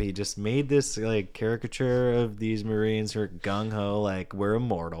up. He just made this like caricature of these Marines who are gung ho, like we're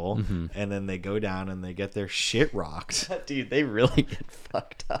immortal, and then they go down and they get their shit rocked. Dude, they really get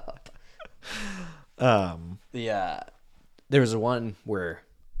fucked up. There was one where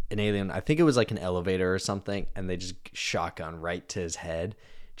an alien, I think it was like an elevator or something, and they just shotgun right to his head,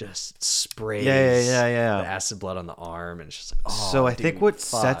 just sprays Yeah. the acid blood on the arm, and it's just like, oh, So I think dude, what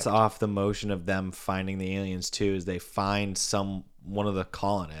sets fuck. off the motion of them finding the aliens too is they find one of the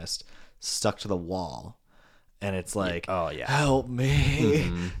colonists stuck to the wall, and it's like, oh, yeah. help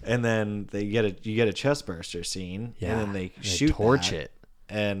me, and then you get a chest burster scene, and then they shoot torch that, it,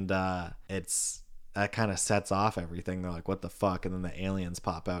 and that kind of sets off everything. They're like, what the fuck? And then the aliens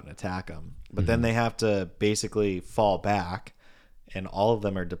pop out and attack them, but then they have to basically fall back, and all of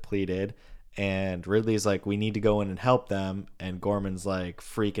them are depleted. And Ridley's like, we need to go in and help them. And Gorman's like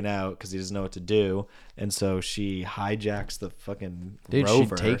freaking out because he doesn't know what to do. And so she hijacks the fucing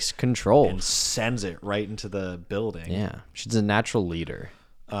rover. She takes control and sends it right into the building. Yeah, she's a natural leader.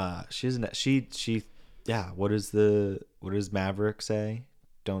 What does Maverick say?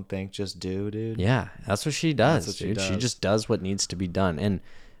 Don't think, just do, dude. Yeah, that's what she does, That's what she dude. She does. just does what needs to be done. And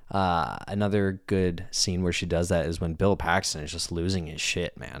another good scene where she does that is when Bill Paxton is just losing his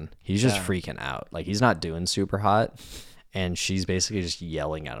shit, man. He's just freaking out. Like, he's not doing super hot. And she's basically just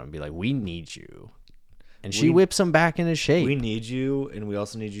yelling at him, be like, we need you. And she whips him back into shape. We need you, and we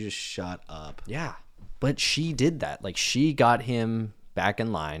also need you to shut up. Yeah. But she did that. Like, she got him back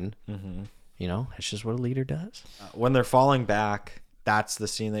in line. Mm-hmm. It's just what a leader does. When they're falling back, that's the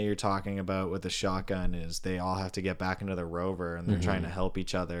scene that you're talking about with the shotgun. Is they all have to get back into the rover, and they're trying to help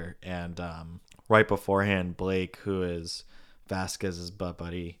each other. And right beforehand, Blake, who is Vasquez's butt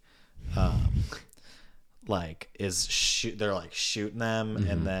buddy, they're like shooting them,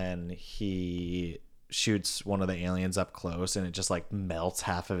 and then he shoots one of the aliens up close, and it just like melts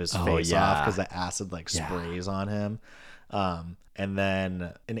half of his face off because the acid like sprays on him. And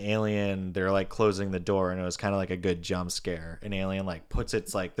then an alien, they're like closing the door, and it was kind of like a good jump scare. An alien like puts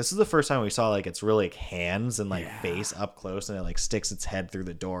its like, this is the first time we saw like its really like hands and like face up close, and it like sticks its head through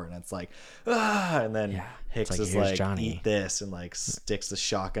the door, and it's like, and then Hicks like, is "Here's like, Johnny." eat this, and like sticks the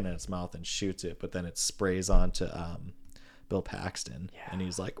shotgun in its mouth and shoots it, but then it sprays onto Bill Paxton, and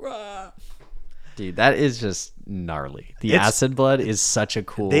he's like, rah. Dude, that is just gnarly. The It's- acid blood is such a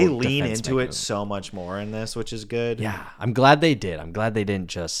cool They lean defense into it mechanism. so much more in this, which is good. Yeah, I'm glad they did. I'm glad they didn't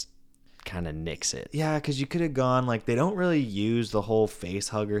just kind of nix it. Yeah, because you could have gone like, they don't really use the whole face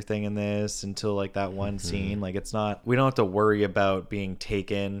hugger thing in this until like that one scene. Like, it's not, we don't have to worry about being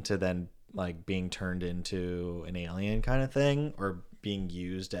taken to then like being turned into an alien kind of thing, or being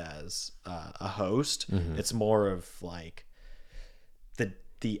used as a host. Mm-hmm. It's more of like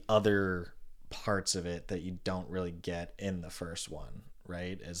the other parts of it that you don't really get in the first one,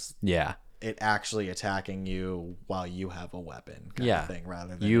 right? Is Yeah. it actually attacking you while you have a weapon kind Yeah. of thing,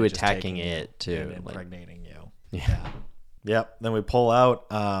 rather than You it just attacking taking you it, too, and like- impregnating you. Yeah. Yep. Then we pull out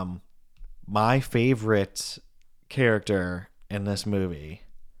my favorite character in this movie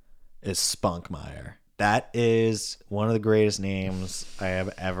is Spunkmeyer. That is one of the greatest names I have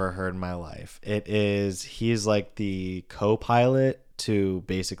ever heard in my life. He's like the co-pilot to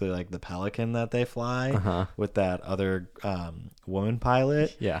basically like the Pelican that they fly with that other woman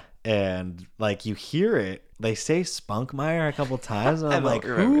pilot. Yeah. And like you hear it, they say Spunkmeyer a couple times, and I'm don't like,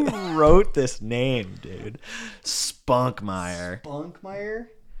 remember who wrote this name, dude? Spunkmeyer. Spunkmeyer?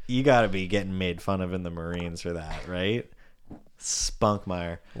 You got to be getting made fun of in the Marines for that, right?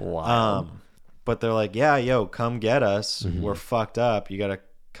 Spunkmeyer. Wow. But they're like, yeah, yo, come get us. Mm-hmm. We're fucked up. You got to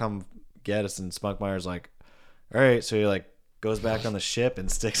come get us. And Spunkmeyer's like, all right. So he like goes back on the ship and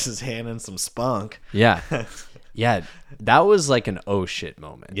sticks his hand in some spunk. Yeah. Yeah. That was like an oh shit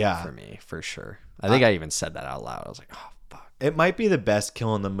moment Yeah. for me, for sure. I think I even said that out loud. I was like, oh, fuck. It might be the best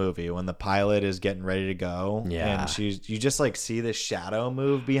kill in the movie when the pilot is getting ready to go. Yeah. And you just like see this shadow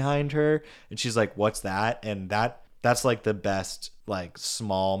move behind her. And she's like, what's that? And that's like the best like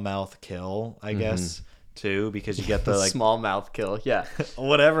small mouth kill, I guess, too, because you get the like small mouth kill. Yeah.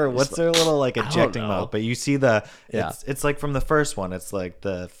 whatever. What's their little like don't ejecting know. mouth? But you see the Yeah. it's like from the first one. It's like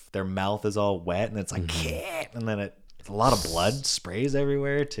their mouth is all wet and it's like and then it's a lot of blood sprays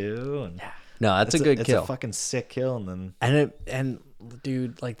everywhere too. And No, that's a good it's kill. a fucking sick kill. And then And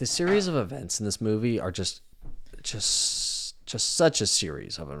dude, like the series of events in this movie are just such a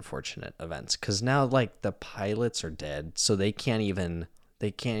series of unfortunate events. Because now like the pilots are dead, so they can't even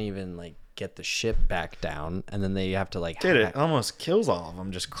like get the ship back down, and then they have to like dude, it almost kills all of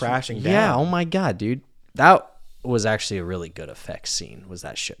them just crashing down. Yeah. Oh my god, dude, that was actually a really good effects scene. Was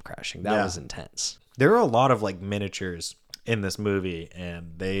that ship crashing? That Yeah. was intense. There are a lot of like miniatures in this movie,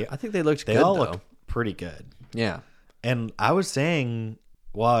 and I think they looked they good all though. look pretty good. Yeah. And I was saying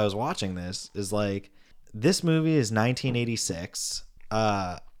while I was watching this is like this movie is 1986.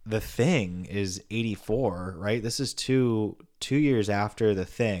 The Thing is 84, right? This is two years after The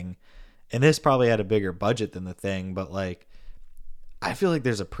Thing, and this probably had a bigger budget than The Thing, but like I feel like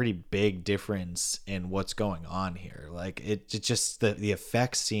there's a pretty big difference in what's going on here. Like it just the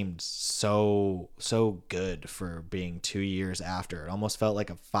effects seemed so good for being 2 years after. It almost felt like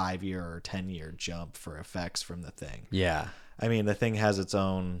a 5-year or 10-year jump for effects from The Thing. Yeah. I mean, The Thing has its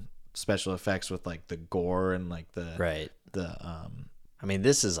own special effects with like the gore and like the I mean,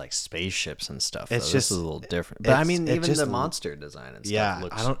 this is like spaceships and stuff. It's This just- is a little different. But I mean, it even just- the monster design and stuff yeah,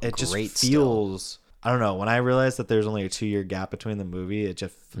 looks it just great still. feels I don't know, when I realized that there's only a 2-year gap between the movie, it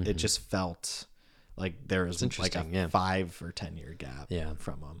just felt like there was like a interesting, yeah. 5 or 10-year gap Yeah.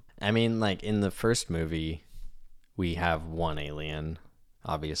 from them. I mean, like in the first movie, we have one alien,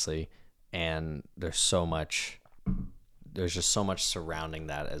 obviously, and there's just so much surrounding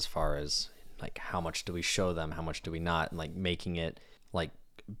that as far as like how much do we show them, how much do we not, and like making it like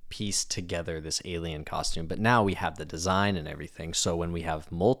piece together this alien costume. But now we have the design and everything, so when we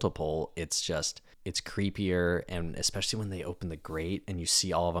have multiple, it's creepier, and especially when they open the grate and you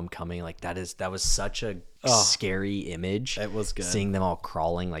see all of them coming, like that was such a scary image. It was good. Seeing them all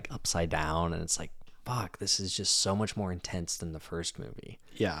crawling like upside down, and it's like, fuck, this is just so much more intense than the first movie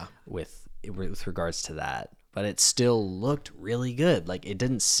Yeah. with regards to that. But it still looked really good. Like it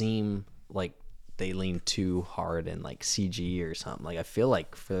didn't seem like they leaned too hard in like CG or something. Like I feel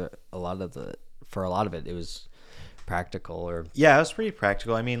like for a lot of it, it was practical. Or Yeah, it was pretty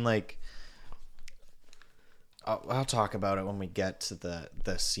practical. I mean, like, I'll talk about it when we get to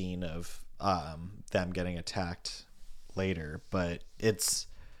the scene of them getting attacked later. But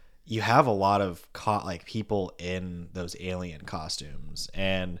you have a lot of like people in those alien costumes,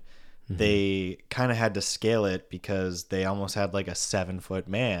 and they kind of had to scale it because they almost had like a 7-foot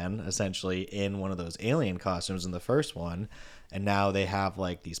man essentially in one of those alien costumes in the first one, and now they have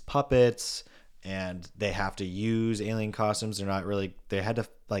like these puppets. And they have to use alien costumes. They had to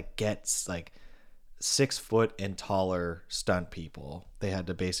like get like 6 foot and taller stunt people. They had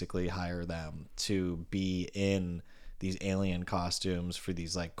to basically hire them to be in these alien costumes for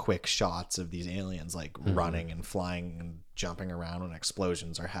these like quick shots of these aliens like running and flying and jumping around when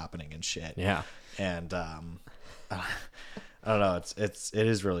explosions are happening and shit. yeah, And I don't know. It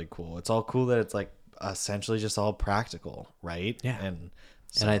is really cool. It's all cool that it's like essentially just all practical, right? Yeah. And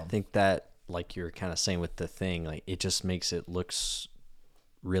and I think that, like you were kind of saying with The Thing, like it just makes it look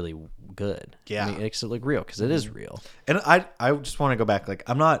really good. Yeah. It makes it look real because it is real. And I just want to go back. Like,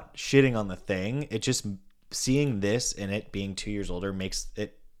 I'm not shitting on the thing. It just seeing this and it being 2 years older makes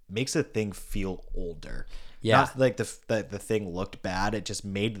the thing feel older. Yeah. Not like the thing looked bad. It just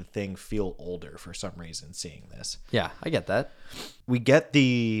made the thing feel older for some reason. Seeing this. Yeah, I get that. We get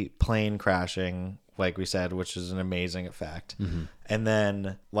the plane crashing, like we said, which is an amazing effect. And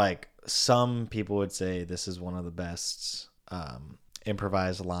then, like, some people would say this is one of the best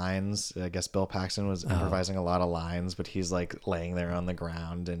improvised lines. I guess Bill Paxton was improvising a lot of lines, but he's like laying there on the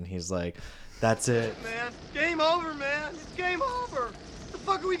ground and he's like, that's it. Man, game over, man. It's game over. What the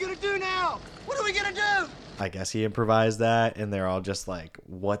fuck are we gonna do now? What are we gonna do? I guess he improvised that, and they're all just like,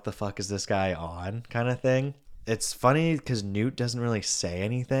 what the fuck is this guy on, kind of thing. It's funny because Newt doesn't really say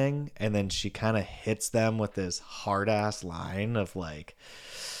anything, and then she kind of hits them with this hard-ass line of like,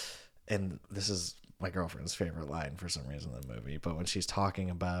 and this is my girlfriend's favorite line for some reason in the movie, but when she's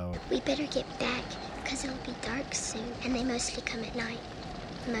talking about, We better get back, because it'll be dark soon, and they mostly come at night.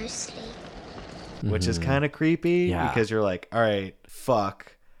 Mostly. which is kind of creepy, Yeah. because you're like, all right,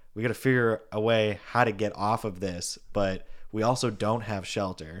 fuck, we got to figure a way how to get off of this, but we also don't have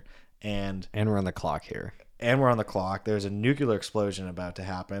shelter, and we're on the clock here. we're on the clock. There's a nuclear explosion about to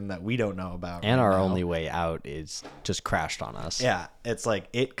happen that we don't know about. And right our now. only way out is just crashed on us. Yeah, it's like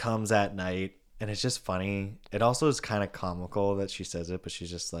it comes at night, and it's just funny. It also is kind of comical that she says it, but she's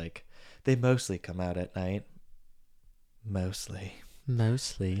just like, they mostly come out at night. Mostly.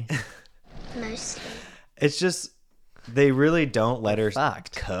 Mostly. Mostly. It's just, they really don't let her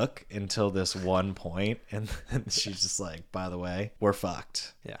Fucked. cook until this one point, and then she's just like, by the way, we're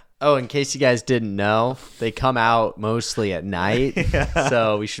fucked. Yeah. Oh, in case you guys didn't know, they come out mostly at night.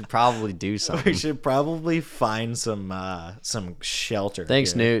 So we should probably do We something. should probably find some shelter.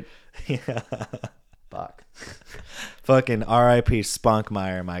 Thanks, here. Newt. Fuck. Fucking R.I.P.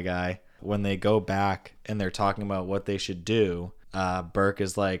 Spunkmeyer, my guy. When they go back and they're talking about what they should do, Burke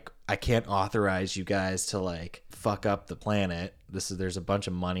is like, I can't authorize you guys to like fuck up the planet. There's a bunch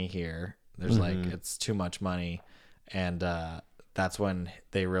of money here. There's like, it's too much money. And that's when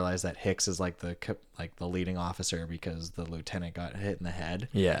they realize that Hicks is like the leading officer because the lieutenant got hit in the head.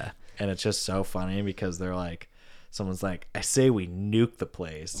 Yeah. And it's just so funny because they're like, someone's like, I say we nuke the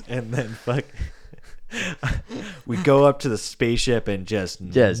place, and then fuck, we go up to the spaceship and just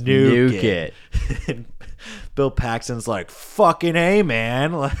nuke it. And Bill Paxton's like, fucking A,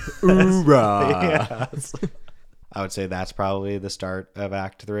 man. Yeah. I would say that's probably the start of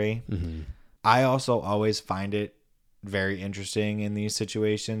Act 3. I also always find it very interesting in these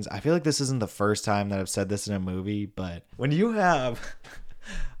situations. I feel like this isn't the first time that I've said this in a movie, but when you have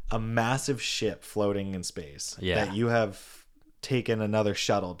a massive ship floating in space that you have taken another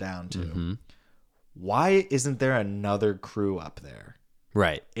shuttle down to, why isn't there another crew up there?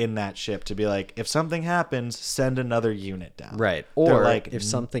 Right. In that ship to be like, if something happens, send another unit down. Right. They're Or like, if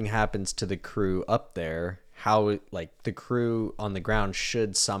something happens to the crew up there, how like the crew on the ground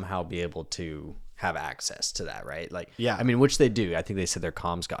should somehow be able to have access to that, right? Like, Yeah. I mean, which they do. I think they said their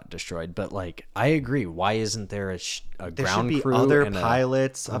comms got destroyed, but like, I agree. Why isn't there a there ground should be crew other and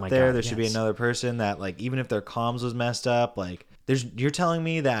pilots Oh up my there. God, There should be yes. another person that, like, even if their comms was messed up, like, you're telling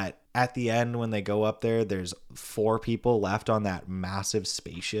me that at the end when they go up there, there's 4 people left on that massive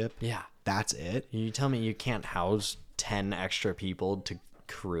spaceship. Yeah. That's it. You tell me you can't house 10 extra people to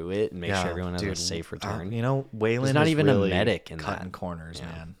crew it and make sure everyone has a safe return. You know, Waylon There's not is even really a medic in cutting that. corners,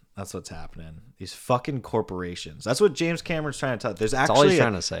 Yeah. man. That's what's happening. These fucking corporations. That's what James Cameron's trying to tell. There's all actually he's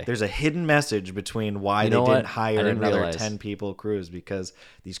trying to say. There's a hidden message between why You they know didn't what? I hire didn't another realize. 10 people crews, because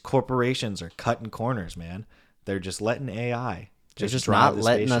these corporations are cutting corners, man. They're just letting AI They're just drive not the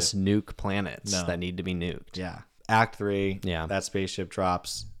letting spaceship. us nuke planets No. that need to be nuked. Yeah. Act 3. Yeah. That spaceship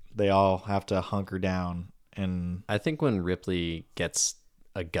drops. They all have to hunker down, and I think when Ripley gets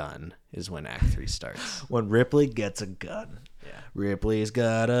a gun is when Act 3 starts. when Ripley gets a gun. Yeah. Ripley's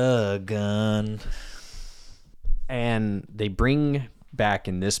got a gun. And they bring back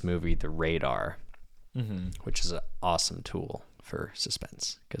in this movie the radar, which is an awesome tool for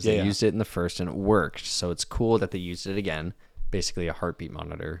suspense because they Yeah. used it in the first and it worked. So it's cool that they used it again, basically a heartbeat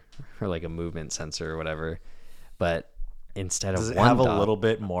monitor or like a movement sensor or whatever. But instead Does of it one have a dot- little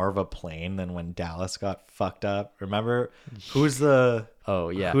bit more of a plane than when Dallas got fucked up? Remember, who's the Oh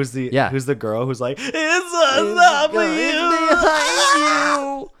yeah. who's the yeah. who's the girl who's like, it's a W.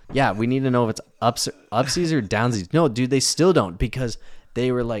 Yeah, we need to know if it's upsies or downsies. No, dude, they still don't, because they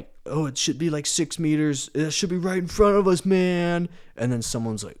were like, oh, it should be like 6 meters. It should be right in front of us, man. And then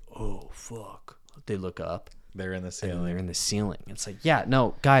someone's like, oh, fuck. They look up. They're in the And ceiling. they're in the ceiling. It's like, yeah,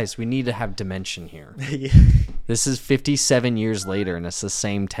 no, guys, we need to have dimension here. This is 57 years later, and it's the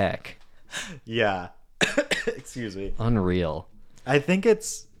same tech. Yeah. Excuse me. Unreal. I think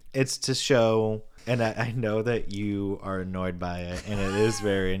it's to show, and I know that you are annoyed by it, and it is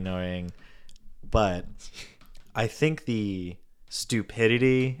very annoying, but I think the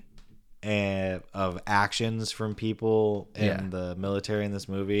stupidity of actions from people in the military in this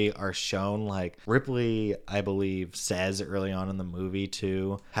movie are shown. Like Ripley, I believe, says early on in the movie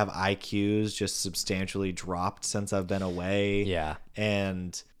to have IQs just substantially dropped since I've been away. Yeah.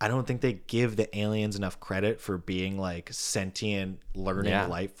 And I don't think they give the aliens enough credit for being like sentient learning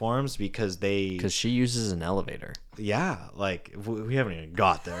life forms because she uses an elevator. Yeah, like we haven't even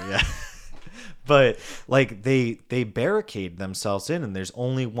got there yet. But like they barricade themselves in, and there's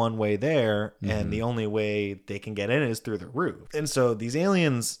only one way there, and the only way they can get in is through the roof. And so these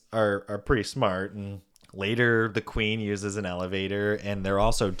aliens are pretty smart, and later the queen uses an elevator, and they're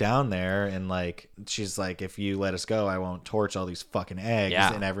also down there, and like she's like, if you let us go, I won't torch all these fucking eggs,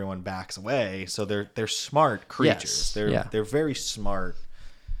 and everyone backs away. So they're smart creatures. They're very smart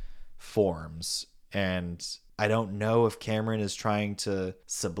forms, and I don't know if Cameron is trying to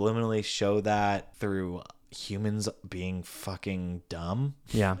subliminally show that through humans being fucking dumb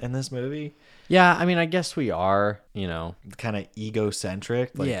in this movie. Yeah, I mean, I guess we are, kind of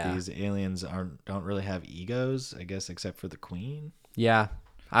egocentric. Like these aliens don't really have egos, I guess, except for the queen. Yeah,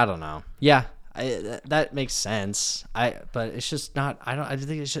 I don't know. Yeah, that makes sense. But it's just not. I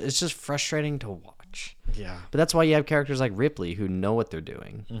think it's just frustrating to watch. Yeah, but that's why you have characters like Ripley who know what they're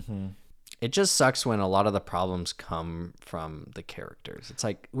doing. Mm-hmm. It just sucks when a lot of the problems come from the characters. It's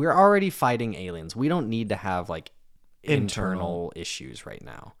like, we're already fighting aliens. We don't need to have like internal issues right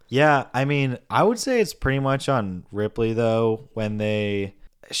now. Yeah, I mean, I would say it's pretty much on Ripley though, when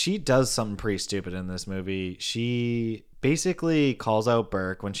she does something pretty stupid in this movie. She basically calls out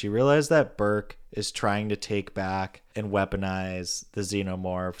Burke when she realized that Burke is trying to take back and weaponize the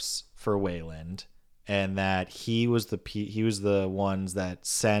xenomorphs for Wayland. And that he was the ones that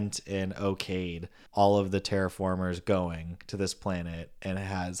sent and okayed all of the terraformers going to this planet, and it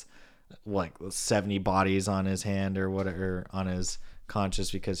has like 70 bodies on his hand or whatever on his conscious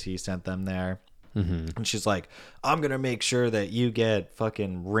because he sent them there. Mm-hmm. And she's like, I'm gonna make sure that you get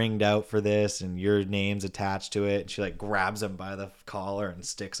fucking ringed out for this, and your name's attached to it. And she like grabs him by the collar and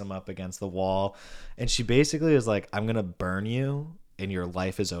sticks him up against the wall, and she basically is like, I'm gonna burn you, and your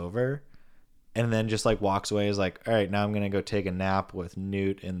life is over. And then just like walks away, is like, all right, now I'm gonna go take a nap with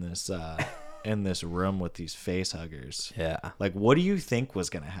Newt in this room with these face huggers. Yeah. Like, what do you think was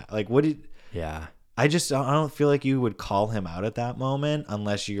gonna happen? Like, what did? Yeah. I don't feel like you would call him out at that moment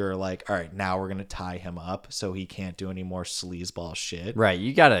unless you're like, all right, now we're gonna tie him up so he can't do any more sleazeball shit. Right.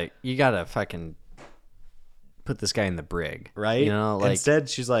 You gotta fucking put this guy in the brig. Right. Like, instead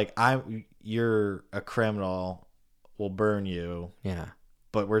she's like, you're a criminal. We'll burn you. Yeah.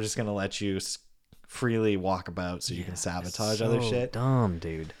 But we're just gonna let you freely walk about so you can sabotage other shit. Dumb,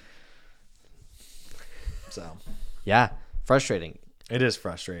 dude. So, yeah, frustrating. It is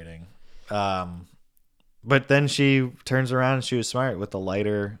frustrating. But then she turns around and she was smart with the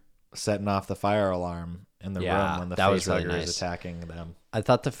lighter setting off the fire alarm in the room when the facehugger really is attacking them. I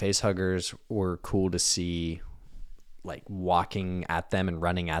thought the facehuggers were cool to see, like walking at them and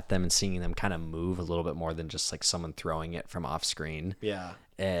running at them and seeing them kind of move a little bit more than just like someone throwing it from off screen. Yeah.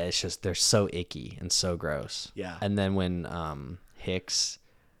 It's just, they're so icky and so gross. Yeah. And then when Hicks,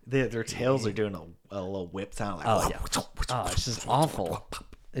 their tails are doing a little whip sound. Like, oh, yeah. Oh, it's just awful.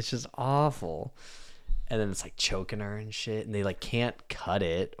 It's just awful. And then it's like choking her and shit, and they like can't cut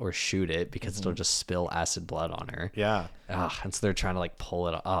it or shoot it because it'll just spill acid blood on her. Yeah. And so they're trying to like pull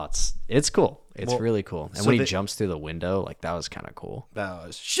it. Oh, it's cool. It's really cool. And so when he jumps through the window, like that was kind of cool. That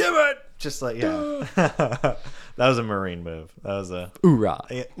was shiver. Just like, yeah. That was a Marine move. That was a oorah.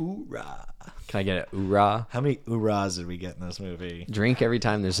 Yeah, oorah. Can I get an oorah? How many oorahs did we get in this movie? Drink every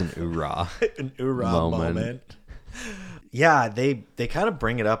time there's an oorah. An oorah moment. Yeah, they kind of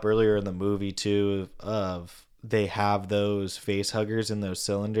bring it up earlier in the movie too, of they have those face huggers in those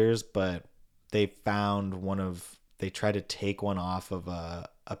cylinders, but they found they tried to take one off of a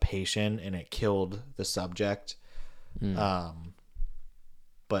patient and it killed the subject.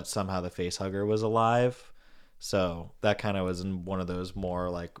 But somehow the face hugger was alive. So that kind of was in one of those more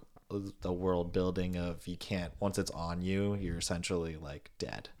like the world building of, you can't, once it's on you, you're essentially like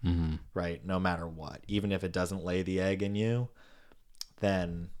dead, right? No matter what, even if it doesn't lay the egg in you,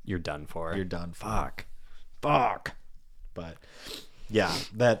 then you're done for. You're done. Fuck. But yeah,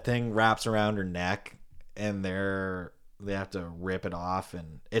 that thing wraps around her neck, and they have to rip it off,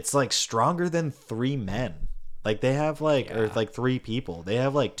 and it's like stronger than 3 men. Like they have or like 3 people. They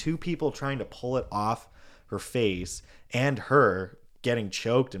have like 2 people trying to pull it off her face and her getting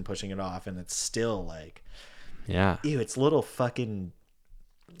choked and pushing it off, and it's still like, Yeah. ew, its little fucking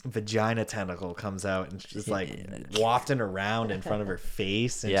vagina tentacle comes out and she's like wafting around in front of her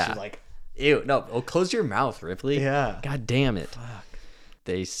face, and she's like, ew, no, oh, close your mouth, Ripley. Yeah. God damn it.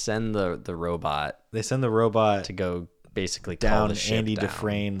 They send the robot to go basically call down the ship Andy down.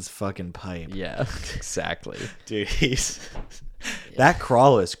 Dufresne's fucking pipe. Yeah, exactly. Dude, that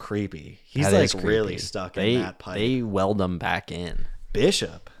crawl is creepy. He's That like is creepy. really stuck in that pipe. They weld him back in.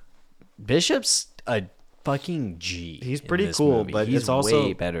 Bishop's a fucking G. He's in pretty this cool, movie. but he's it's also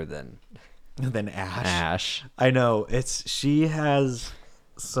way better than Ash. I know. She has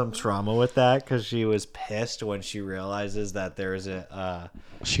some trauma with that because she was pissed when she realizes that there's a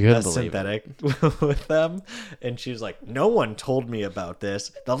synthetic with them, and she's like, no one told me about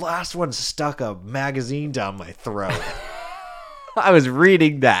this. The last one stuck a magazine down my throat. I was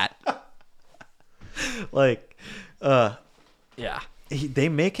reading that. Like, yeah. They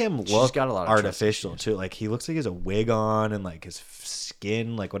make him look got a lot of artificial too. Like, he looks like he has a wig on, and like his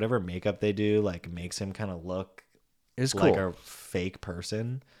skin, like whatever makeup they do, like makes him kind of look like a fake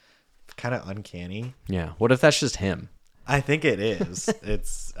person. Kind of uncanny. Yeah. What if that's just him? I think it is.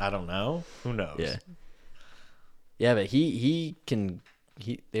 I don't know. Who knows? Yeah. Yeah, but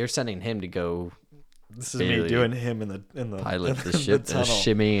they're sending him to go. This is me doing him in the pilot the ship, tunnel.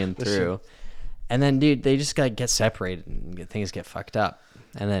 shimmying through. And then, dude, they just get separated and things get fucked up.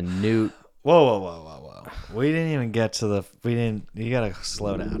 And then Newt. Whoa. We didn't even get to you gotta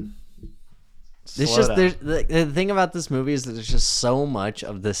slow down. The thing about this movie is that there's just so much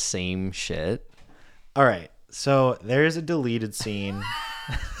of the same shit. All right. So there's a deleted scene.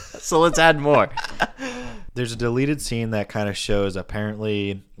 So let's add more. There's a deleted scene that kind of shows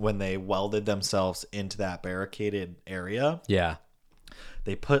apparently when they welded themselves into that barricaded area. Yeah.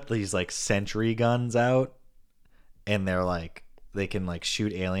 They put these like sentry guns out, and they're like, they can like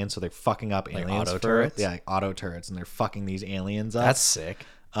shoot aliens, so they're fucking up Like aliens. auto turrets? Yeah, like auto turrets, and they're fucking these aliens up. That's sick.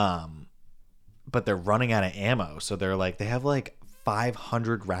 But they're running out of ammo, so they're like, they have like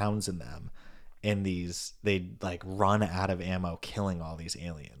 500 rounds in them, and they like run out of ammo, killing all these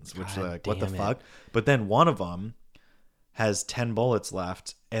aliens, which they're like, what the fuck? But then one of them has 10 bullets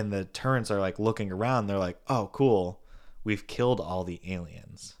left, and the turrets are like looking around. They're like, oh, cool, we've killed all the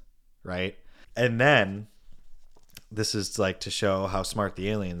aliens, right? And then this is like to show how smart the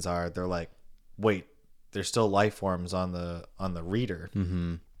aliens are. They're like, wait, there's still life forms on the reader.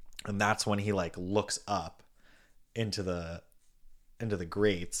 Mm-hmm. And that's when he like looks up into the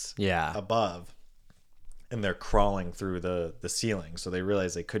grates above, and they're crawling through the ceiling. So they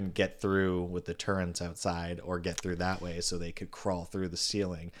realized they couldn't get through with the turrets outside or get through that way, so they could crawl through the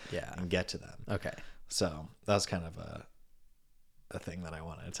ceiling and get to them. Okay. So that was kind of a thing that I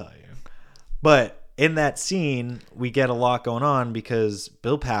wanted to tell you. But in that scene, we get a lot going on because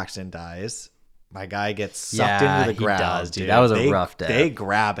Bill Paxton dies. My guy gets sucked into the ground. He does, dude. That was a rough death. They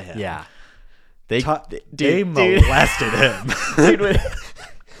grab him. Yeah. They molested him. Dude,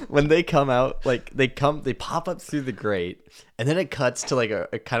 when they come out, like they pop up through the grate, and then it cuts to like a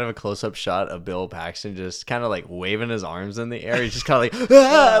kind of a close-up shot of Bill Paxton just kind of like waving his arms in the air. He's just kind of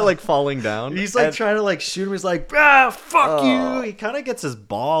like like falling down. He's like trying to like shoot him. He's like, fuck you. He kind of gets his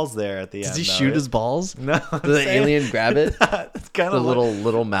balls there at the end. Does he shoot his balls? No. Does the alien grab it? It's kind the of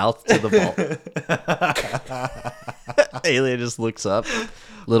little mouth to the ball. Alien just looks up.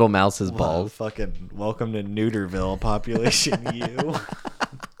 Little mouse his balls. Fucking welcome to Neuterville, population U.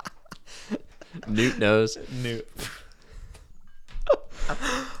 Newt knows. Newt.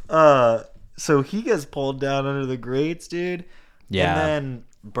 So he gets pulled down under the grates, dude. Yeah. And then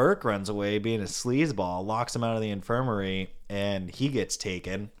Burke runs away, being a sleazeball, locks him out of the infirmary, and he gets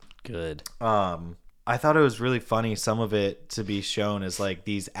taken. Good. I thought it was really funny. Some of it to be shown is like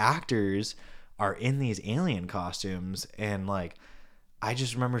these actors are in these alien costumes, and like I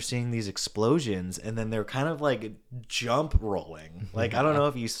just remember seeing these explosions, and then they're kind of like jump rolling. Like, I don't know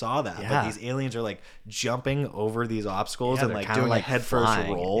if you saw that, but these aliens are like jumping over these obstacles and like doing a head first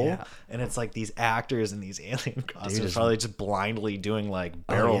roll. Yeah. And it's like these actors in these alien costumes probably just blindly doing like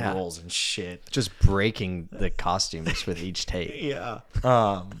barrel rolls and shit. Just breaking the costumes with each take. Yeah.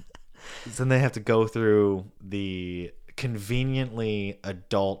 Then they have to go through the conveniently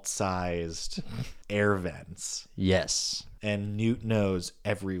adult-sized air vents. Yes. And Newt knows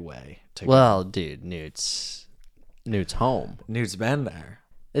every way to go. Dude, Newt's home. Newt's been there.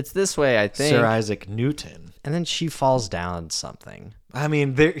 It's this way, I think. Sir Isaac Newton. And then she falls down something. I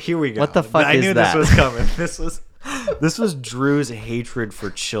mean, here we go. What the fuck I is knew that? This was coming. This was Drew's hatred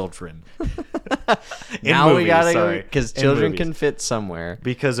for children. Now movies, we gotta go because children can fit somewhere.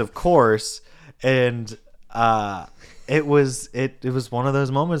 Because of course, and It was one of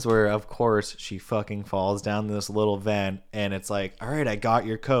those moments where, of course, she fucking falls down this little vent, and it's like, all right, I got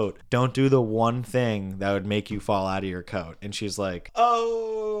your coat. Don't do the one thing that would make you fall out of your coat. And she's like,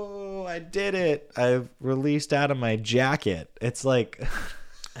 oh, I did it. I've released out of my jacket. It's like...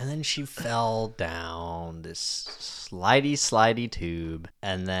 And then she fell down this slidey tube,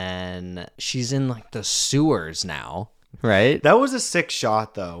 and then she's in like the sewers now, right? That was a sick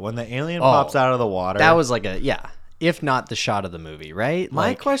shot, though, when the alien pops out of the water. That was like if not the shot of the movie, right?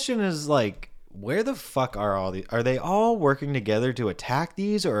 My question is, like, where the fuck are all these? Are they all working together to attack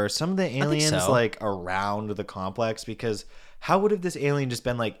these, or are some of the aliens like around the complex? Because how would have this alien just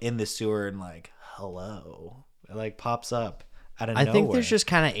been like in the sewer and like, hello, it like pops up out of nowhere? I think there's just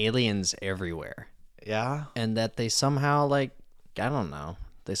kind of aliens everywhere. Yeah, and that they somehow like, I don't know,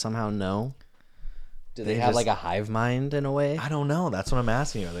 they somehow know. Do they have like a hive mind in a way? I don't know. That's what I'm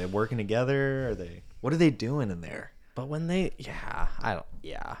asking you. Are they working together? What are they doing in there? But when they,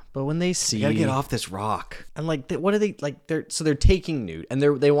 But when they see, you gotta get off this rock. And like, what are they like? They're taking Newt, and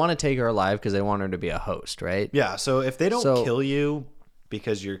they want to take her alive because they want her to be a host, right? Yeah. So if they don't kill you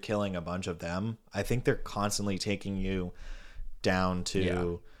because you're killing a bunch of them, I think they're constantly taking you down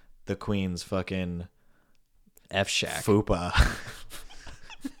to the Queen's fucking F shack, fupa.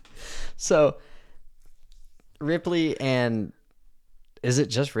 So Ripley and. Is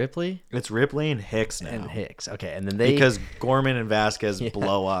it just Ripley? It's Ripley and Hicks now. And Hicks, okay. And then because Gorman and Vasquez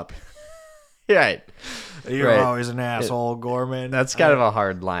blow up. Right. You're always an asshole, Gorman. That's kind of a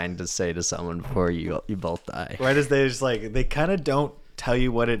hard line to say to someone before you both die. Right as they just like, they kind of don't tell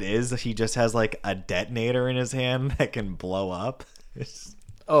you what it is. He just has like a detonator in his hand that can blow up.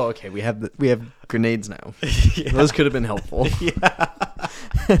 Oh, okay. We have grenades now. Those could have been helpful.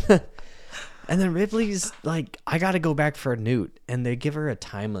 Yeah. And then Ripley's like, I got to go back for Newt. And they give her a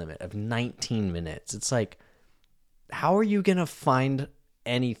time limit of 19 minutes. It's like, how are you going to find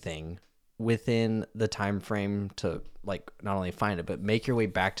anything within the time frame to, like, not only find it, but make your way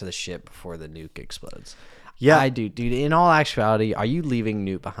back to the ship before the nuke explodes? Yeah. I do. Dude, in all actuality, are you leaving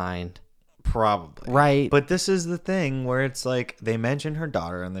Newt behind? Probably. Right. But this is the thing where it's like, they mention her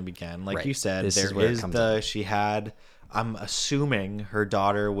daughter in the beginning. Like you said, she had... I'm assuming her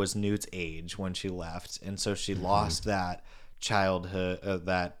daughter was Newt's age when she left, and so she lost that childhood,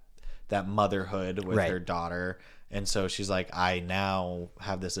 that motherhood with her daughter, and so she's like, I now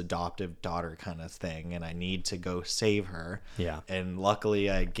have this adoptive daughter kind of thing, and I need to go save her. Yeah. And luckily,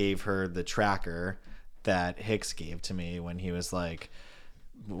 I gave her the tracker that Hicks gave to me when he was like,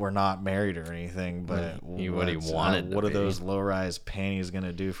 we're not married or anything, but what he wanted. What are those low-rise panties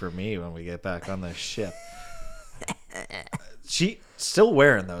gonna do for me when we get back on the ship? She still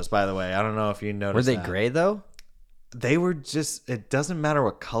wearing those, by the way. I don't know if you noticed. Were they gray though? They were just. It doesn't matter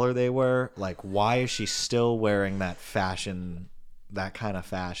what color they were. Like, why is she still wearing that fashion? That kind of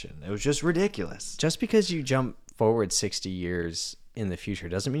fashion. It was just ridiculous. Just because you jump forward 60 years in the future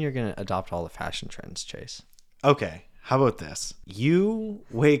doesn't mean you're going to adopt all the fashion trends, Chase. Okay, how about this? You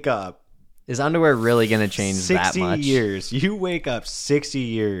wake up. Is underwear really going to change that much? 60 years. You wake up 60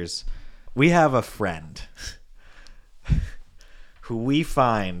 years. We have a friend who we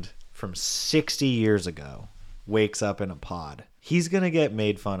find from 60 years ago wakes up in a pod. He's going to get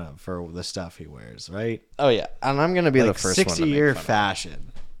made fun of for the stuff he wears, right? Oh, yeah. And I'm going to be the first one to 60-year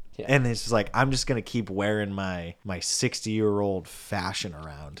fashion. Yeah. And it's just like, I'm just going to keep wearing my 60-year-old fashion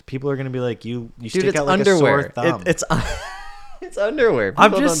around. People are going to be like, you Dude, stick it's out like underwear. a sore thumb. It's underwear.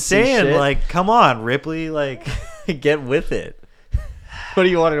 I'm People just don't see saying, shit. like, come on, Ripley, like... Get with it. What do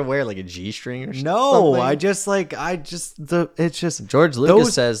you want her to wear? Like a G-string or something? No, it's just George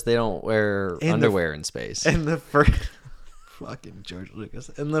Lucas says they don't wear underwear in space. In the first fucking George Lucas.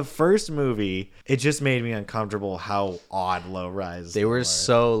 In the first movie, it just made me uncomfortable how odd low rise they were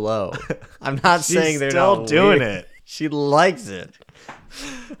so low. I'm not saying they're still not doing weird. it. She likes it.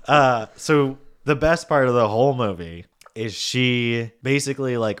 So the best part of the whole movie is she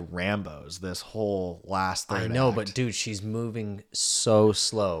basically like Rambo's this whole last third I know, act. but dude, she's moving so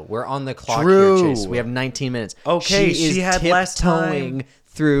slow. We're on the clock True. here, Chase. We have 19 minutes. Okay, she had less tiptoeing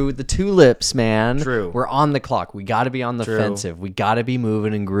through the tulips, man. True. We're on the clock. We got to be on the offensive. We got to be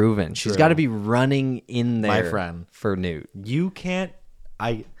moving and grooving. She's got to be running in there, My friend. for Newt. You can't.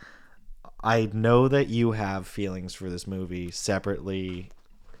 I know that you have feelings for this movie separately,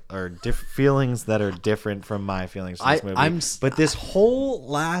 or feelings that are different from my feelings for this movie. But this whole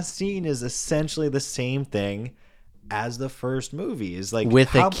last scene is essentially the same thing as the first movie. Is like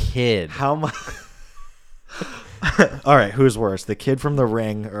with a kid. How much? All right, who's worse, the kid from The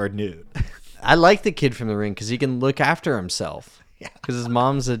Ring or Newt? I like the kid from The Ring because he can look after himself. Because his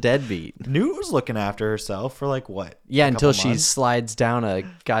mom's a deadbeat. Newt was looking after herself for like what? Yeah, a until couple she months? slides down a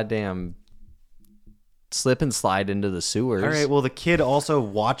goddamn slip and slide into the sewers. All right. Well, the kid also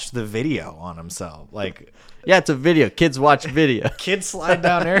watched the video on himself. Like, Yeah, it's a video. Kids watch video. kids slide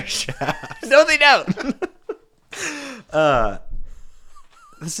down air shafts. No, they don't.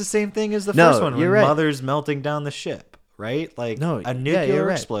 It's the same thing as the No, first one. you're When right. Mother's melting down the ship, right? Like No, a yeah, nuclear you're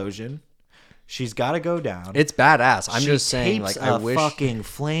right. explosion. She's got to go down. It's badass. I'm She just saying, tapes like, I a wish. fucking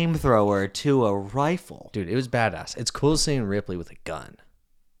flamethrower to a rifle. Dude, it was badass. It's cool seeing Ripley with a gun.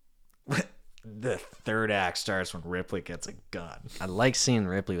 The third act starts when Ripley gets a gun. I like seeing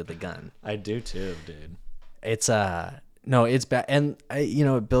Ripley with a gun. I do too, dude. It's no, it's bad, and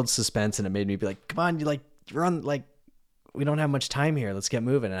it builds suspense, and it made me be like, come on, you like run, like we don't have much time here. Let's get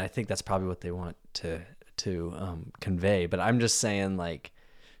moving. And I think that's probably what they want to convey. But I'm just saying, like,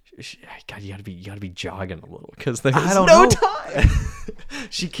 God, you gotta be jogging a little because there's I don't no know. time.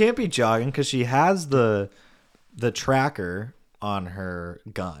 She can't be jogging because she has the tracker on her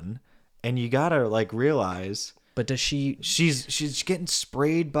gun, and you gotta like realize. But does she? She's getting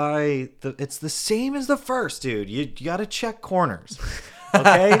sprayed by it's the same as the first, dude. You gotta check corners.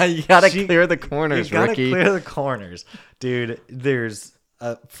 Okay? You gotta clear the corners, You gotta rookie. clear the corners. Dude, there's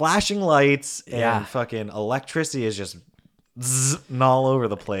flashing lights and Yeah. fucking electricity is just and all over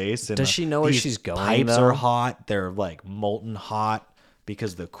the place. And Does she know where these she's going, Pipes though? are hot. They're like molten hot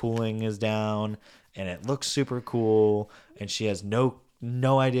because the cooling is down, and it looks super cool. And she has no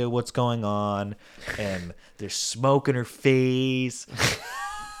idea what's going on, and there's smoke in her face.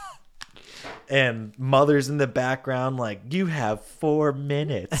 And Mother's in the background like, you have 4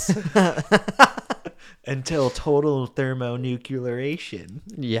 minutes until total thermonuclearation.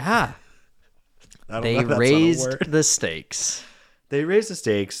 Yeah, I don't they know if that's not a raised word. the stakes. They raised the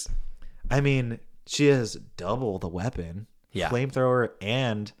stakes. I mean, she has double the weapon. Yeah. Flamethrower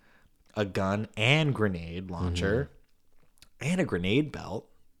and a gun and grenade launcher and a grenade belt.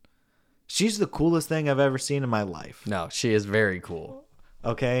 She's the coolest thing I've ever seen in my life. No, she is very cool.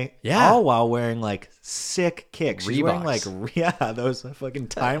 Okay? Yeah. All while wearing like sick kicks. She's wearing like, Reeboks. yeah, those fucking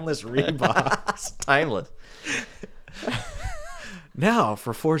timeless Reeboks. Timeless. Now,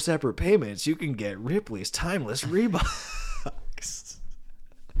 for 4 separate payments, you can get Ripley's timeless Reeboks.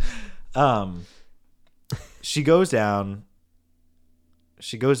 She goes down,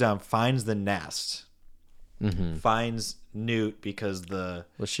 finds the nest, finds Newt because Well,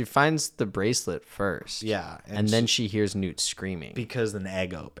 she finds the bracelet first. yeah, And then she hears Newt screaming. because an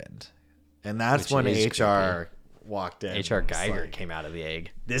egg opened, and that's Which when is HR walked in. H.R. and was Geiger like, came out of the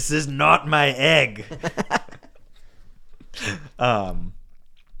egg. "This is not my egg."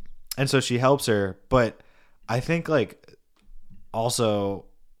 And so she helps her, but I think like also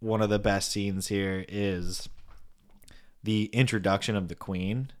one of the best scenes here is the introduction of the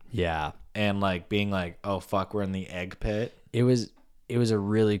queen Yeah. and like being like, oh fuck, we're in the egg pit. It was a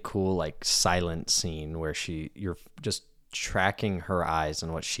really cool like silent scene where you're just tracking her eyes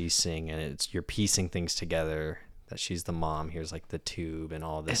and what she's seeing, and you're piecing things together that she's the mom. Here's like the tube and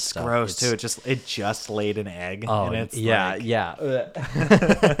all this It's stuff. gross too. It just laid an egg. Oh, and it's yeah, like, yeah.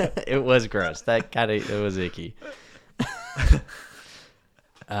 It was gross. It was icky.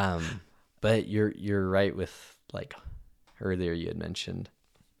 But you're right with like earlier you had mentioned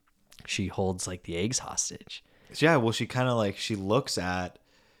she holds like the eggs hostage. Yeah, well, she kind of like she looks at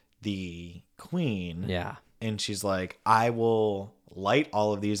the queen. Yeah. And she's like, I will light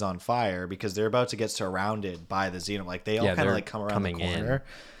all of these on fire because they're about to get surrounded by the xenomorph. Like they all Yeah, kind of they're like come around the coming in.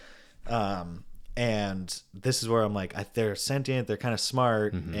 corner. And this is where I'm like, they're sentient, they're kind of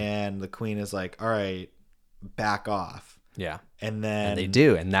smart, and the queen is like, all right, back off. Yeah. And then And they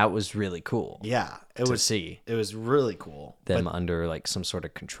do, and that was really cool. Yeah, it to was see it was really cool. them under like some sort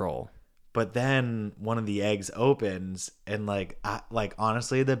of control. But then one of the eggs opens, and like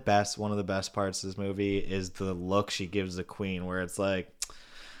honestly, one of the best parts of this movie is the look she gives the queen, where it's like,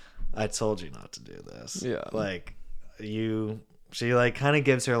 I told you not to do this. Yeah. Like she like kind of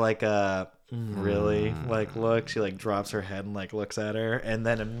gives her like a really like look. She like drops her head and like looks at her, and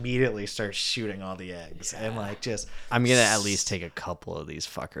then immediately starts shooting all the eggs and like just. I'm gonna at least take a couple of these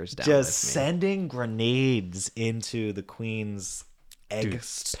fuckers down. Just with me. sending grenades into the queen's egg Dude,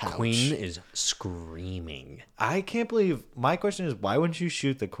 pouch. Queen is screaming. I can't believe. My question is, why wouldn't you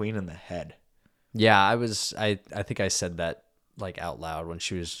shoot the queen in the head? Yeah, I think I said that like out loud when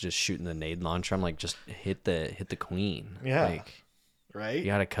she was just shooting the nade launcher. I'm like, just hit the queen. Yeah. Like, Right? you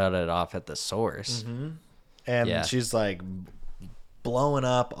gotta cut it off at the source. And Yeah. she's like blowing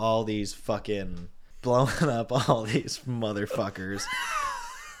up all these motherfuckers.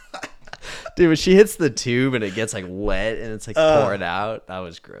 Dude, when she hits the tube and it gets like wet and it's like pouring out, that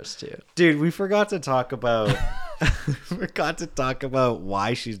was gross too. Dude, we forgot to talk about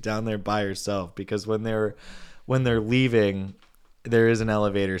why she's down there by herself, because when they're leaving, there is an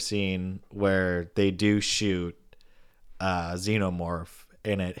elevator scene where they do shoot Xenomorph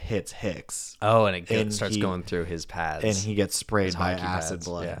and it hits Hicks. Oh, and it starts going through his pads. And he gets sprayed by acid pads,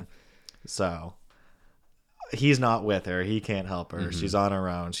 blood. yeah. So he's not with her. He can't help her. She's on her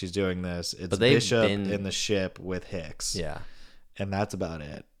own. She's doing this. It's Bishop in the ship with Hicks. Yeah. And that's about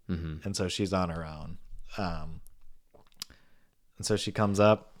it. And so she's on her own. And so she comes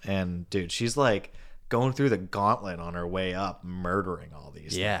up and, dude, she's like going through the gauntlet on her way up, murdering all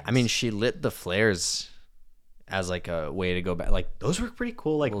these things. I mean, she lit the flares as like a way to go back. Like those were pretty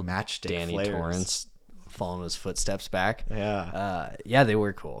cool, like matchstick Danny flares. Torrance following his footsteps back. Yeah. Yeah, they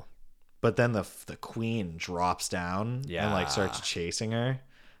were cool. But then the queen drops down and like starts chasing her.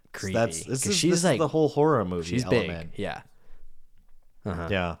 Creepy. This is the whole horror movie she's element. big. Yeah.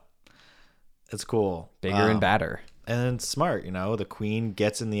 Yeah. It's cool. Bigger and badder. And it's smart, you know. The queen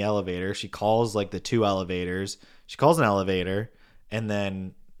gets in the elevator. She calls like the two elevators. She calls an elevator, and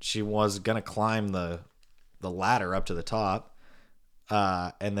then she was gonna climb the ladder up to the top.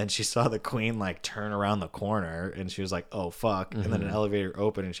 And then she saw the queen like turn around the corner, and she was like, "Oh fuck!" And then an elevator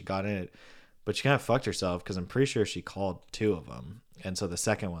opened, and she got in it, but she kind of fucked herself because I'm pretty sure she called two of them, and so the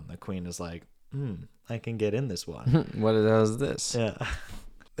second one, the queen is like, "I can get in this one." What the hell is this? Yeah.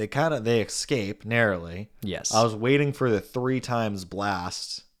 They escape narrowly. Yes. I was waiting for the 3 times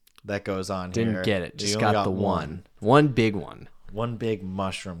blast that goes on here. Didn't get it. You Just only got the one. One big one. One big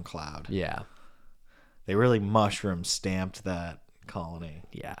mushroom cloud. Yeah. They really mushroom stamped that colony.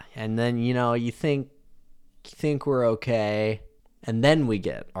 Yeah. And then, you think we're okay, and then we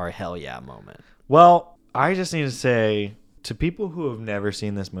get our hell yeah moment. Well, I just need to say to people who have never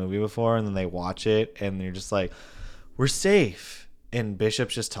seen this movie before, and then they watch it and they're just like, "We're safe." And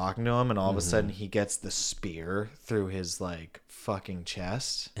Bishop's just talking to him, and all of a sudden he gets the spear through his like fucking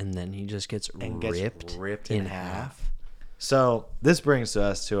chest, and then he just gets ripped in half. So this brings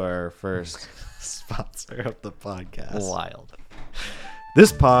us to our first sponsor of the podcast. Wild.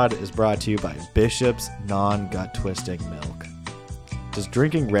 This pod is brought to you by Bishop's non-gut twisting milk. Does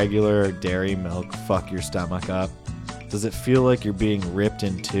drinking regular dairy milk fuck your stomach up? Does it feel like you're being ripped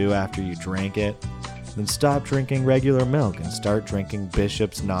in two after you drank it? Then stop drinking regular milk and start drinking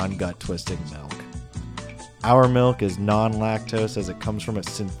Bishop's non-gut twisting milk. Our milk is non-lactose as it comes from a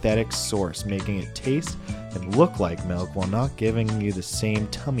synthetic source, making it taste and look like milk while not giving you the same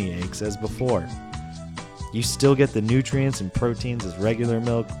tummy aches as before. You still get the nutrients and proteins as regular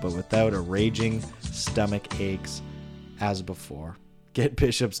milk, but without a raging stomach aches as before. Get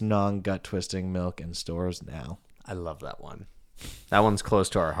Bishop's non-gut twisting milk in stores now. I love that one. That one's close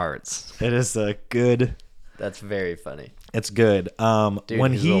to our hearts. It is a good. That's very funny. It's good. Dude,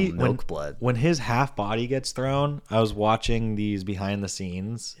 when his half body gets thrown, I was watching these behind the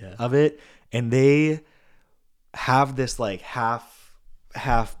scenes of it, and they have this like half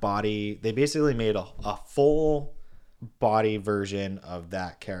body. They basically made a full body version of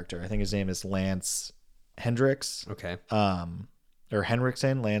that character. I think his name is Lance Hendricks. Okay. Or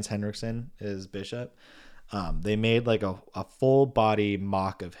Henriksen. Lance Henriksen is Bishop. They made like a full body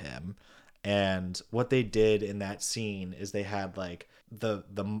mock of him, and what they did in that scene is they had like the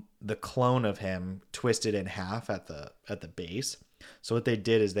clone of him twisted in half at the base. So what they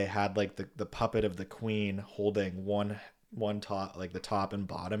did is they had like the puppet of the queen holding one top, like the top and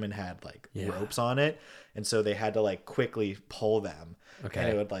bottom, and had like ropes on it, and so they had to like quickly pull them, and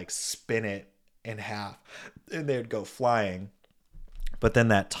it would like spin it in half, and they would go flying. But then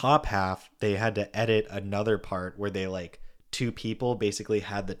that top half, they had to edit another part where they like 2 people basically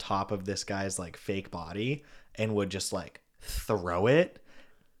had the top of this guy's like fake body and would just like throw it,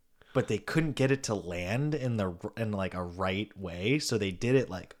 but they couldn't get it to land in like a right way. So they did it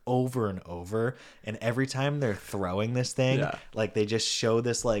like over and over. And every time they're throwing this thing, like they just show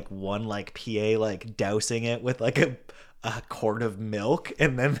this like one like PA like dousing it with like a quart of milk,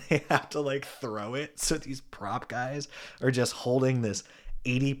 and then they have to like throw it. So these prop guys are just holding this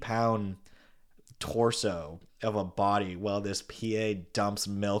 80-pound torso of a body while this PA dumps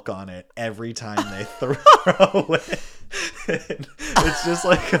milk on it every time they throw it. It's just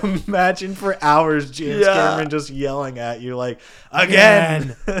like, imagine for hours James Cameron just yelling at you like,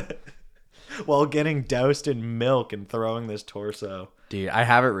 again. While getting doused in milk and throwing this torso. Dude, I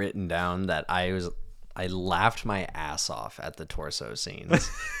have it written down that I laughed my ass off at the torso scenes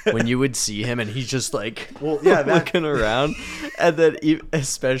when you would see him and he's just like looking around, and then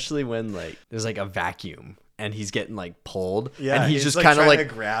especially when like there's like a vacuum and he's getting like pulled. Yeah, and he's he's, just like, kind of trying like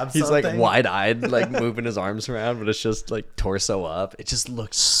to grab he's like something. wide-eyed, like moving his arms around, but it's just like torso up. It just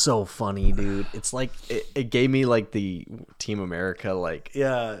looks so funny, dude. It's like it gave me like the Team America like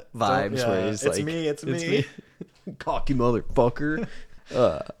Yeah, vibes yeah, where he's it's like, me, it's me. cocky motherfucker.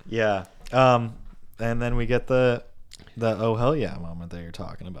 Yeah. And then we get the oh hell yeah moment that you're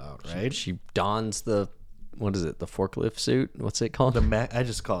talking about, right? She dons the what is it? The forklift suit? What's it called? I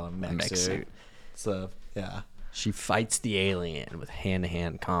just call it a mech, mech suit. suit. So yeah, She fights the alien with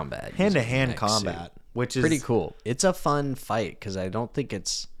hand-to-hand combat. hand to using the hand mech combat, suit. which is Pretty cool. It's a fun fight because I don't think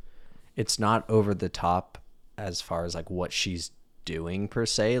it's not over the top as far as like what she's doing per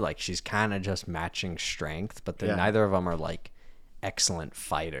se. Like she's kind of just matching strength, but Yeah. neither of them are like excellent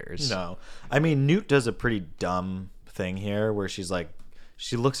fighters. No, I mean Newt does a pretty dumb thing here where she's like,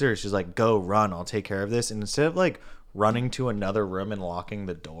 she looks at her, she's like, "Go run, I'll take care of this." And instead of like running to another room and locking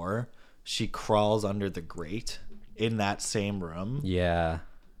the door, she crawls under the grate in that same room. Yeah,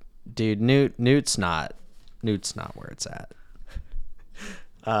 dude, Newt's not where it's at.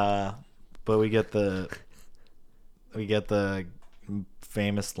 But we get the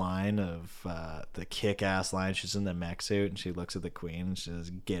famous line of the kick-ass line. She's in the mech suit and she looks at the queen and she says,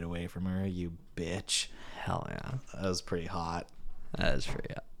 "Get away from her, you bitch." Hell yeah, That was pretty hot. that is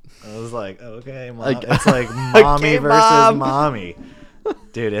pretty. I was like, okay, mom. Like- It's like mommy Okay, versus Mom. mommy.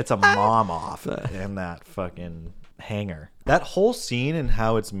 Dude, it's a mom off in that fucking hangar. That whole scene and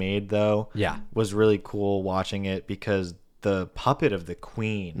how it's made, though, Yeah. was really cool watching it because the puppet of the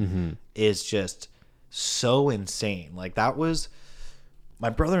queen is just so insane. Like, that was... My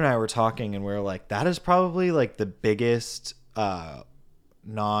brother and I were talking, and we were like, that is probably, like, the biggest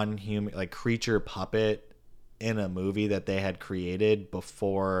non-human, like, creature puppet in a movie that they had created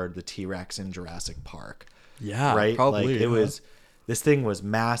before the T-Rex in Jurassic Park. Yeah, Right? probably. Like, it was... This thing was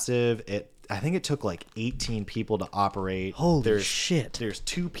massive. I think it took like 18 people to operate. Holy shit. There's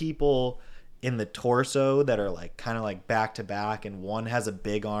two people in the torso that are like kind of like back to back, and one has a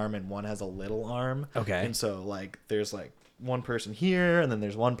big arm and one has a little arm. Okay. And so like there's like one person here and then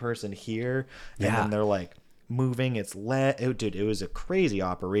there's one person here, and Yeah. then they're like moving its leg. Dude, it was a crazy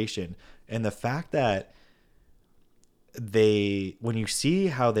operation. And the fact that when you see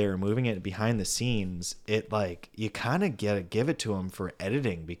how they were moving it behind the scenes, it like you kind of give it to them for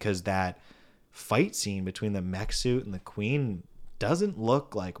editing, because that fight scene between the mech suit and the queen doesn't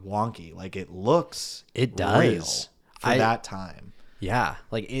look like wonky. Like it looks It does. real for I- that time. Yeah,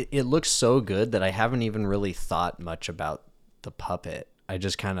 like it looks so good that I haven't even really thought much about the puppet. I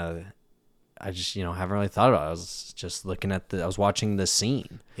just haven't really thought about it. I was just looking at I was watching the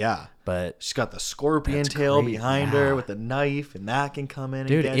scene. Yeah. But She's got the scorpion That's tail great, behind yeah. her with a knife, and that can come in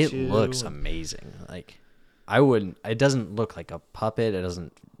dude, and get it you. looks amazing. Like it doesn't look like a puppet. It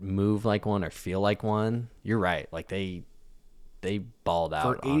doesn't move like one or feel like one. You're right. Like they balled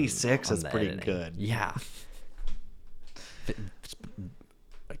out For 86, on that's the pretty editing. good. Yeah.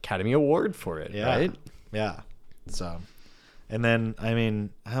 Academy Award for it, Yeah. right? Yeah. So, and then, I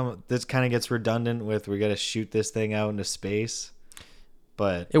mean, this kind of gets redundant with we got to shoot this thing out into space,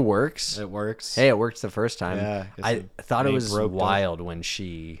 but It works. it works. Hey, it worked the first time. Yeah, 'cause I it thought it ain't was broke, don't- wild when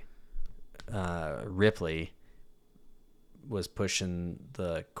she, Ripley, was pushing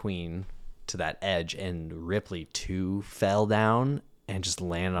the queen to that edge, and Ripley too fell down and just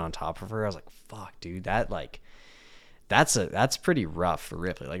landed on top of her. I was like, "Fuck, dude, that's pretty rough for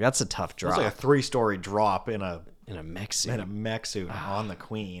Ripley. Like that's a tough It drop was like a 3-story drop in a mech suit." mech suit on the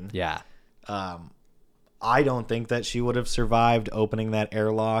queen. Yeah, I don't think that she would have survived opening that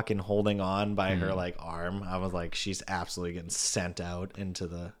airlock and holding on by her like arm. I was like, she's absolutely getting sent out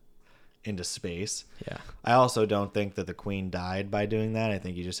into space. yeah. I also don't think that the queen died by doing that. I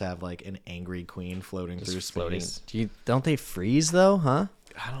think you just have like an angry queen floating through Just floating. space. Don't they freeze though? Huh?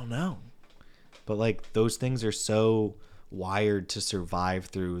 I don't know. But like those things are so wired to survive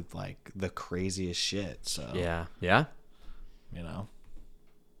through like the craziest shit. So Yeah. Yeah. you know.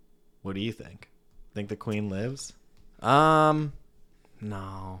 What do you think? Think the queen lives?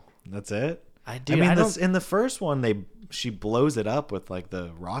 No. That's it? I mean, don't. in the first one she blows it up with like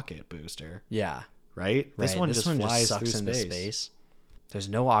the rocket booster, Yeah. right? This Right, one just flies sucks through into space. There's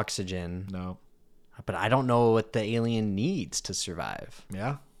no oxygen, No. but I don't know what the alien needs to survive.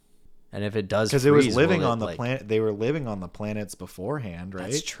 Yeah. And if it does, Because it was freeze, living will it, on the like- planet. They were living on the planets beforehand, right?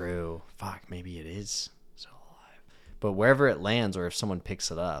 That's true. Fuck, maybe it is still alive. But wherever it lands, or if someone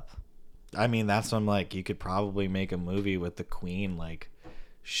picks it up, I mean, that's when like you could probably make a movie with the queen like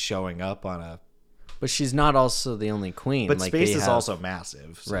showing up on a. but she's not also the only queen. But like, space they is have- also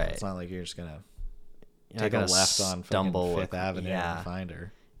massive, so Right. It's not like you're just gonna you're not take a gonna left on stumble fucking Fifth Avenue yeah. and find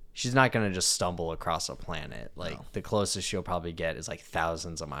her. she's not gonna just stumble across a planet. Like the closest she'll probably get is like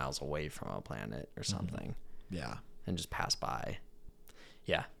thousands of miles away from a planet or something. Yeah. And just pass by.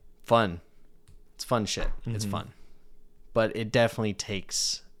 Yeah. Fun. It's fun shit. It's fun. But it definitely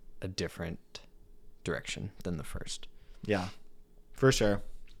takes a different direction than the first. Yeah. For sure.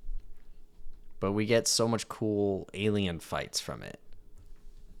 But we get so much cool alien fights from it.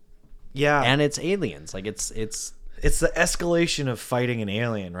 Yeah. And it's aliens. Like it's the escalation of fighting an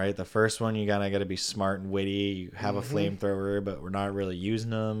alien, right? The first one, you gotta be smart and witty. You have a flamethrower, but we're not really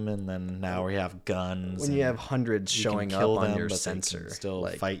using them. And then now we have guns. when you have hundreds you can showing up kill on them, your but they sensor. can still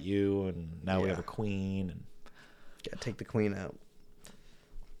like, fight you. And now we Yeah. have a queen. And yeah, take the queen out.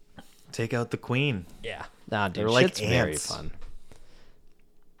 take out the queen. Yeah. Nah, dude, They're like shit's very ants. fun.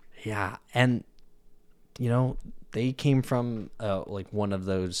 Yeah, and you know, they came from like one of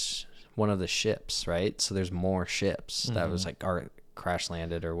the ships, right? So there's more ships that was like crash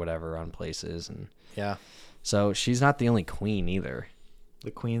landed or whatever on places, and Yeah. so she's not the only queen either.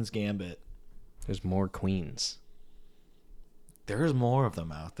 The Queen's Gambit. There's more queens. There's more of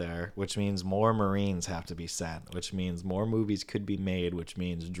them out there, which means more Marines have to be sent, which means more movies could be made, which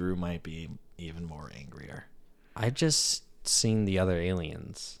means Drew might be even more angrier. I just seen the other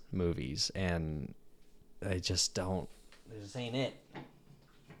Aliens movies, and I just don't. This ain't it.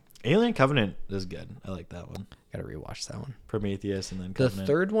 Alien Covenant is good. I like that one. Gotta rewatch that one. Prometheus and then The Covenant.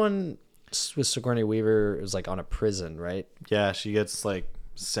 third one with Sigourney Weaver is like on a prison, right? Yeah, she gets like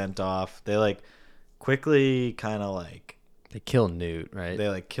sent off. They like quickly kind of like They kill Newt, right? they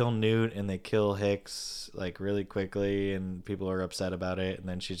like kill Newt and they kill Hicks like really quickly, and people are upset about it. And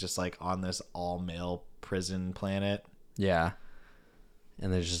then she's just like on this all male prison planet. Yeah.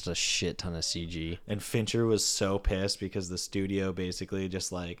 And there's just a shit ton of CG. And Fincher was so pissed because the studio basically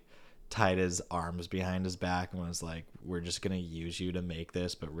just like tied his arms behind his back and was like, we're just going to use you to make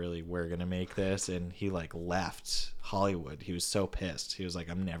this, but really we're going to make this. And he like left Hollywood. He was so pissed. He was like,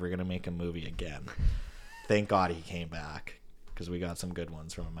 I'm never going to make a movie again. Thank God he came back because we got some good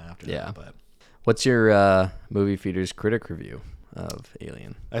ones from him after that. But What's your Movie Feeder's critic review of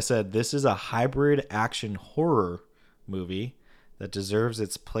Alien? I said, this is a hybrid action horror movie that deserves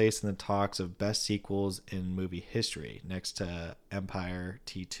its place in the talks of best sequels in movie history, next to Empire,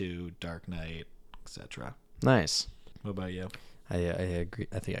 T2, Dark Knight, etc. Nice. What about you? I agree.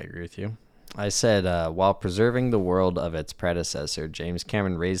 I think I agree with you. I said, while preserving the world of its predecessor, James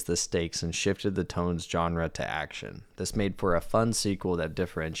Cameron raised the stakes and shifted the tone's genre to action. This made for a fun sequel that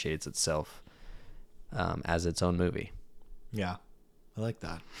differentiates itself as its own movie. Yeah, I like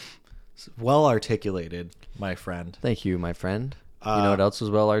that. It's well articulated, my friend. Thank you, my friend. You know what else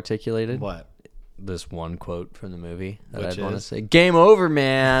was well articulated? What? This one quote from the movie that Which I'd want to is? say. Game over,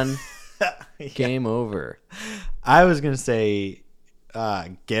 man. Game over. I was going to say,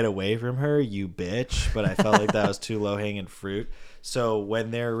 get away from her, you bitch, but I felt like that was too low-hanging fruit. So when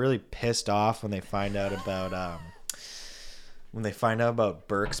they're really pissed off when they find out about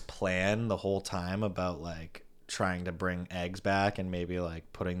Burke's plan the whole time about like trying to bring eggs back and maybe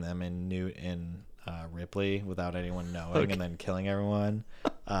like putting them in Newt and Ripley without anyone knowing, and then killing everyone,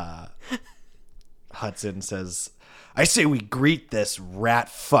 Hudson says, I say we greet this rat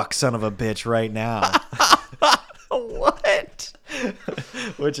fuck son of a bitch right now. What?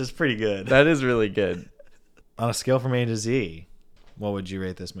 Which is pretty good. That is really good. On a scale from A to Z, what would you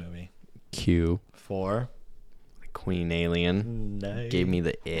rate this movie? Q. 4? Queen Alien. Nice. Gave me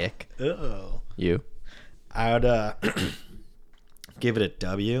the ick. Oh. You? I would give it a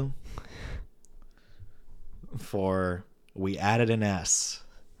W for we added an S.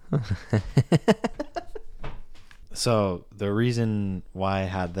 So the reason why I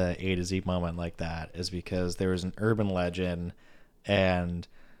had the A to Z moment like that is because there was an urban legend, and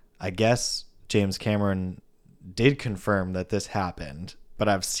I guess James Cameron did confirm that this happened, but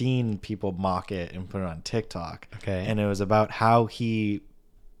I've seen people mock it and put it on TikTok. Okay. And it was about how he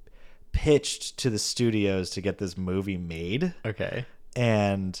pitched to the studios to get this movie made. Okay.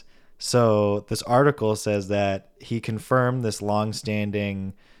 And so this article says that he confirmed this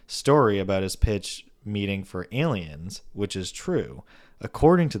long-standing story about his pitch meeting for Aliens, which is true.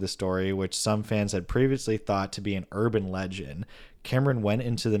 According to the story, which some fans had previously thought to be an urban legend, Cameron went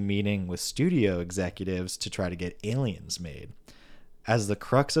into the meeting with studio executives to try to get Aliens made. As the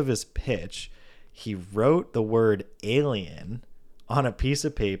crux of his pitch, he wrote the word alien on a piece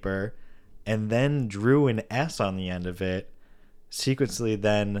of paper and then drew an S on the end of it, sequentially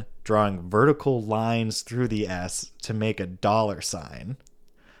then drawing vertical lines through the S to make a $sign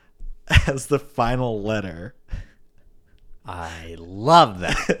as the final letter. I love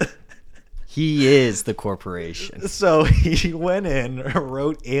that. He is the corporation. So he went in,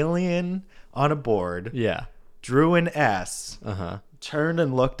 wrote alien on a board, Yeah. drew an S, Uh-huh. turned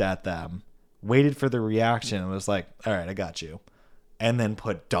and looked at them, waited for the reaction, and was like, all right, I got you. And then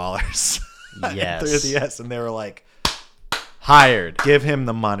put dollars Yes. through the S, and they were like, Hired. give him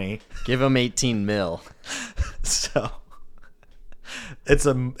the money. Give him 18 mil. So it's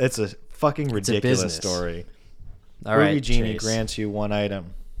a fucking ridiculous business. story. All Movie right, Genie Chase. grants you one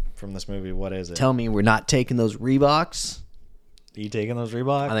item from this movie. What is it? Tell me we're not taking those Reeboks. you taking those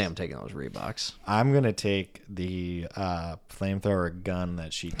Reeboks? I think I'm taking those Reeboks. I'm gonna take the flamethrower gun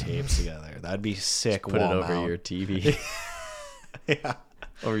that she tapes together. That'd be sick. Put it wall over mount. your TV. Yeah.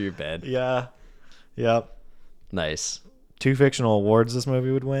 Over your bed. Yeah. Yep. Nice. 2 fictional awards this movie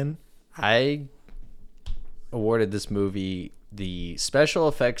would win. I awarded this movie the Special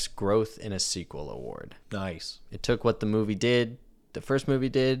Effects Growth in a Sequel Award. Nice. It took what the movie did, the first movie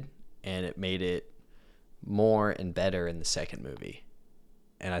did, and it made it more and better in the second movie.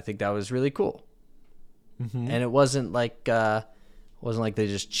 And I think that was really cool. Mm-hmm. And it wasn't like they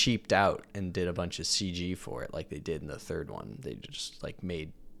just cheaped out and did a bunch of CG for it like they did in the third one. They just like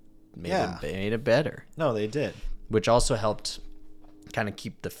made it better, No, they did. which also helped kind of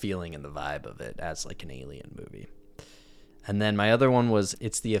keep the feeling and the vibe of it as like an alien movie. And then my other one was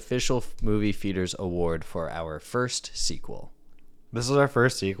it's the official Movie Feeders Award for our first sequel. This is our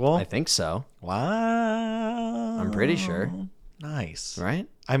first sequel. I think so. Wow. I'm pretty sure. Nice. Right?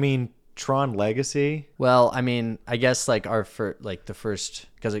 I mean, Tron Legacy. Well, I mean, I guess like the first,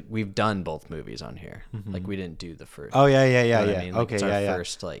 because like, we've done both movies on here. Like we didn't do the first. Oh yeah. You know what I mean? Like, Okay, it's our yeah.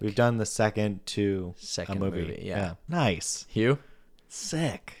 first, like- we've done the second Second a movie. movie, yeah. Nice. Hugh?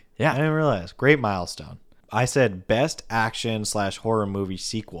 Sick. Yeah. I didn't realize. Great milestone. I said best action/horror movie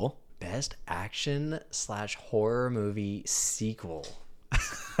sequel. Best action/horror movie sequel.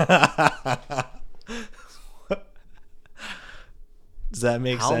 Does that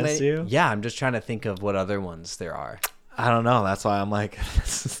make sense to you? Yeah, I'm just trying to think of what other ones there are. I don't know. That's why I'm like,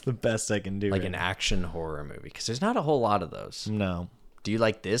 this is the best I can do. Like right an now. action horror movie. Because there's not a whole lot of those. No. Do you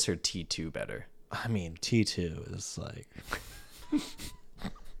like this or T2 better? I mean, T2 is like.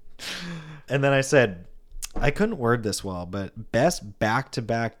 And then I said, I couldn't word this well, but best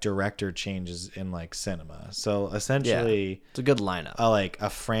back-to-back director changes in like cinema. So essentially, It's a good lineup. like a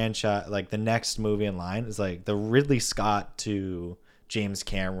franchise, like the next movie in line is like the Ridley Scott to James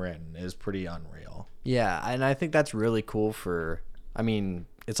Cameron is pretty unreal. Yeah, and I think that's really cool I mean,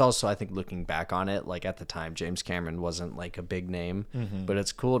 it's also, I think, looking back on it, like at the time, James Cameron wasn't like a big name, but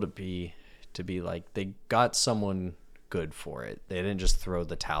it's cool to be like, they got someone good for it. They didn't just throw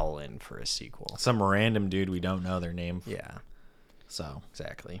the towel in for a sequel. Some random dude we don't know their name. Yeah, So,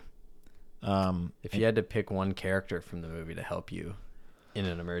 exactly. If you had to pick one character from the movie to help you in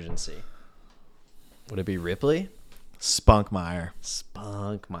an emergency, would it be Ripley? Spunkmeyer.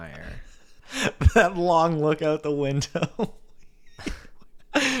 Spunkmeyer. That long look out the window.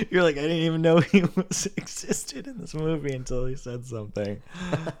 You're like, I didn't even know he existed in this movie until he said something.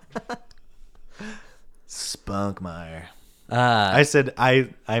 Spunkmeyer. I said,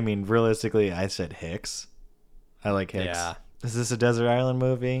 I mean, realistically, I said Hicks. I like Hicks. Yeah. Is this a Desert Island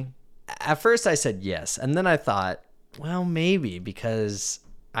movie? At first I said yes, and then I thought, well, maybe, because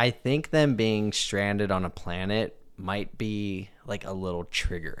I think them being stranded on a planet might be like a little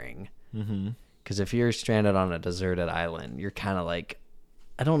triggering. Because if you're stranded on a deserted island, you're kind of like,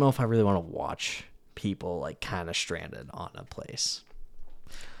 I don't know if I really want to watch people like kind of stranded on a place.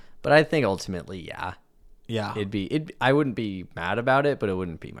 But I think ultimately, yeah, Yeah. I wouldn't be mad about it, but it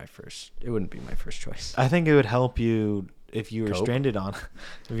wouldn't be my first choice. I think it would help you if you were Cope? stranded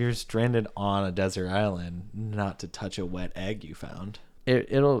on a desert island not to touch a wet egg you found. It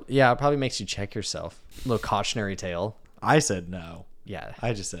probably makes you check yourself. A little cautionary tale. I said no. Yeah.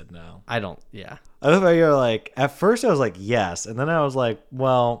 I just said no. I don't, yeah. I love how you're like, at first I was like, yes. And then I was like,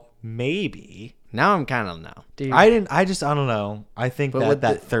 well, maybe. Now I'm kind of no. Dude, I don't know. I think But with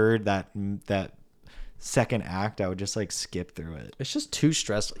that second act, I would just like skip through it. it's just too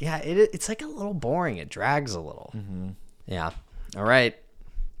stressful. Yeah, it's like a little boring. It drags a little. Yeah. All right.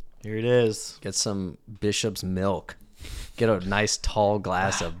 Here it is. Get some Bishop's milk. Get a nice tall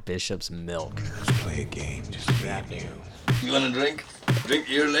glass of Bishop's milk. Let's play a game. Just grab you. You want a drink? Drink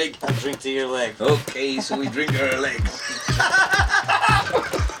to your leg? I'll drink to your leg. Okay, so we drink our legs.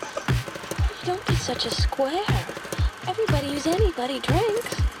 Don't be such a square. Everybody who's anybody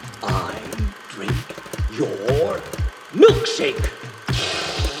drinks. I drink your milkshake.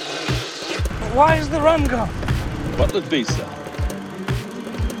 Why is the rum gone? Butler Pizza.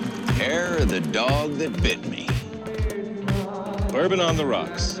 Hair of the dog that bit me. Bourbon on the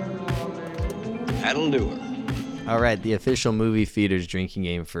rocks. That'll do her. All right, the official movie theater's drinking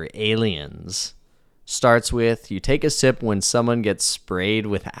game for Aliens starts with you take a sip when someone gets sprayed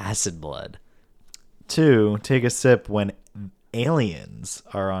with acid blood. 2, take a sip when aliens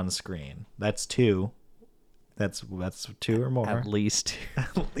are on screen. That's 2. That's 2 or more. At least.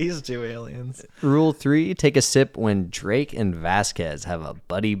 At least 2 aliens. Rule 3, take a sip when Drake and Vasquez have a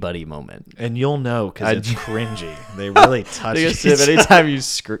buddy-buddy moment. And you'll know because it's cringy. They really touch Take a each sip other. anytime you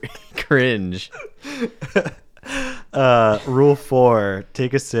cringe. Rule 4,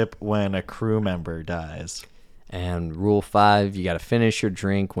 take a sip when a crew member dies. And rule 5, you got to finish your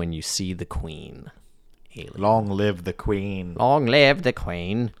drink when you see the queen. Alien. Long live the queen. Long live the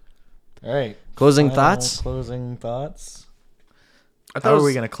queen. All right. Closing Final thoughts? Closing thoughts? thought How it are we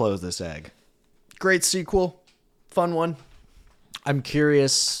was- going to close this egg? Great sequel. Fun one. I'm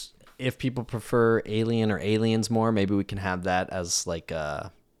curious if people prefer Alien or Aliens more. Maybe we can have that as like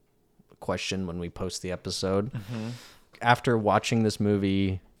a question when we post the episode. Mm-hmm. After watching this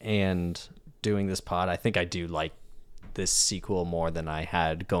movie and doing this pod, I think I do like this sequel more than I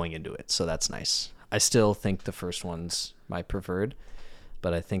had going into it. So that's nice. I still think the first one's my preferred,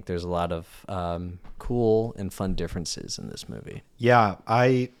 but I think there's a lot of cool and fun differences in this movie. Yeah,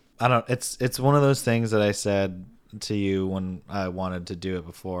 I don't. It's one of those things that I said to you when I wanted to do it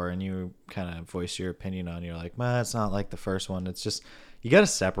before, and you kind of voiced your opinion on. You're like, "Man, it's not like the first one. It's just you got to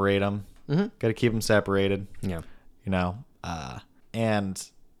separate them. Mm-hmm. Got to keep them separated. Yeah, you know. And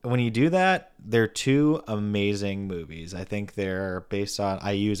when you do that, they're 2 amazing movies. I think they're based on.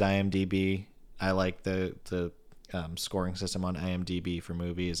 I use IMDb. I like the scoring system on IMDb for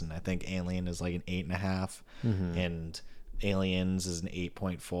movies, and I think Alien is like an 8.5, and Aliens is an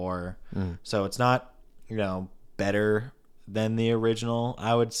 8.4. So it's not, better than the original,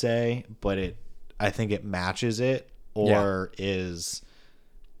 I would say, but I think it matches it, or is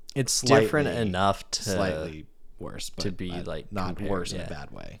it's slightly, different enough to slightly worse, but to be like not compared, worse in yeah. a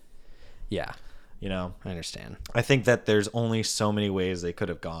bad way. Yeah, I understand. I think that there's only so many ways they could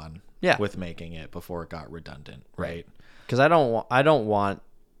have gone Yeah. with making it before it got redundant, right? Because I don't want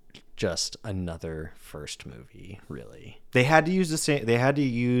just another first movie, really. They had to use the same. They had to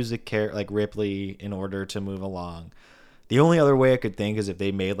use a character like Ripley in order to move along. The only other way I could think is if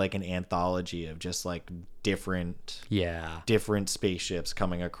they made like an anthology of just like different spaceships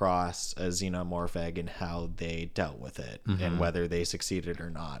coming across as Xenomorph and how they dealt with it and whether they succeeded or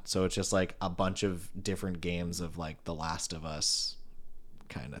not. So it's just like a bunch of different games of like The Last of Us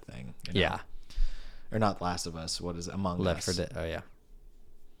kind of thing. Yeah. Or not Last of Us. What is it? Among Left Us. 4 Dead. Oh yeah.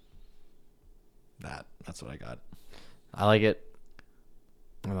 That's what I got. I like it.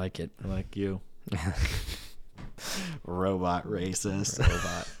 I like it. I like you. Robot racist.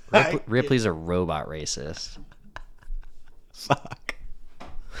 Ripley's a robot racist. Fuck.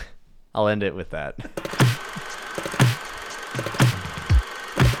 I'll end it with that.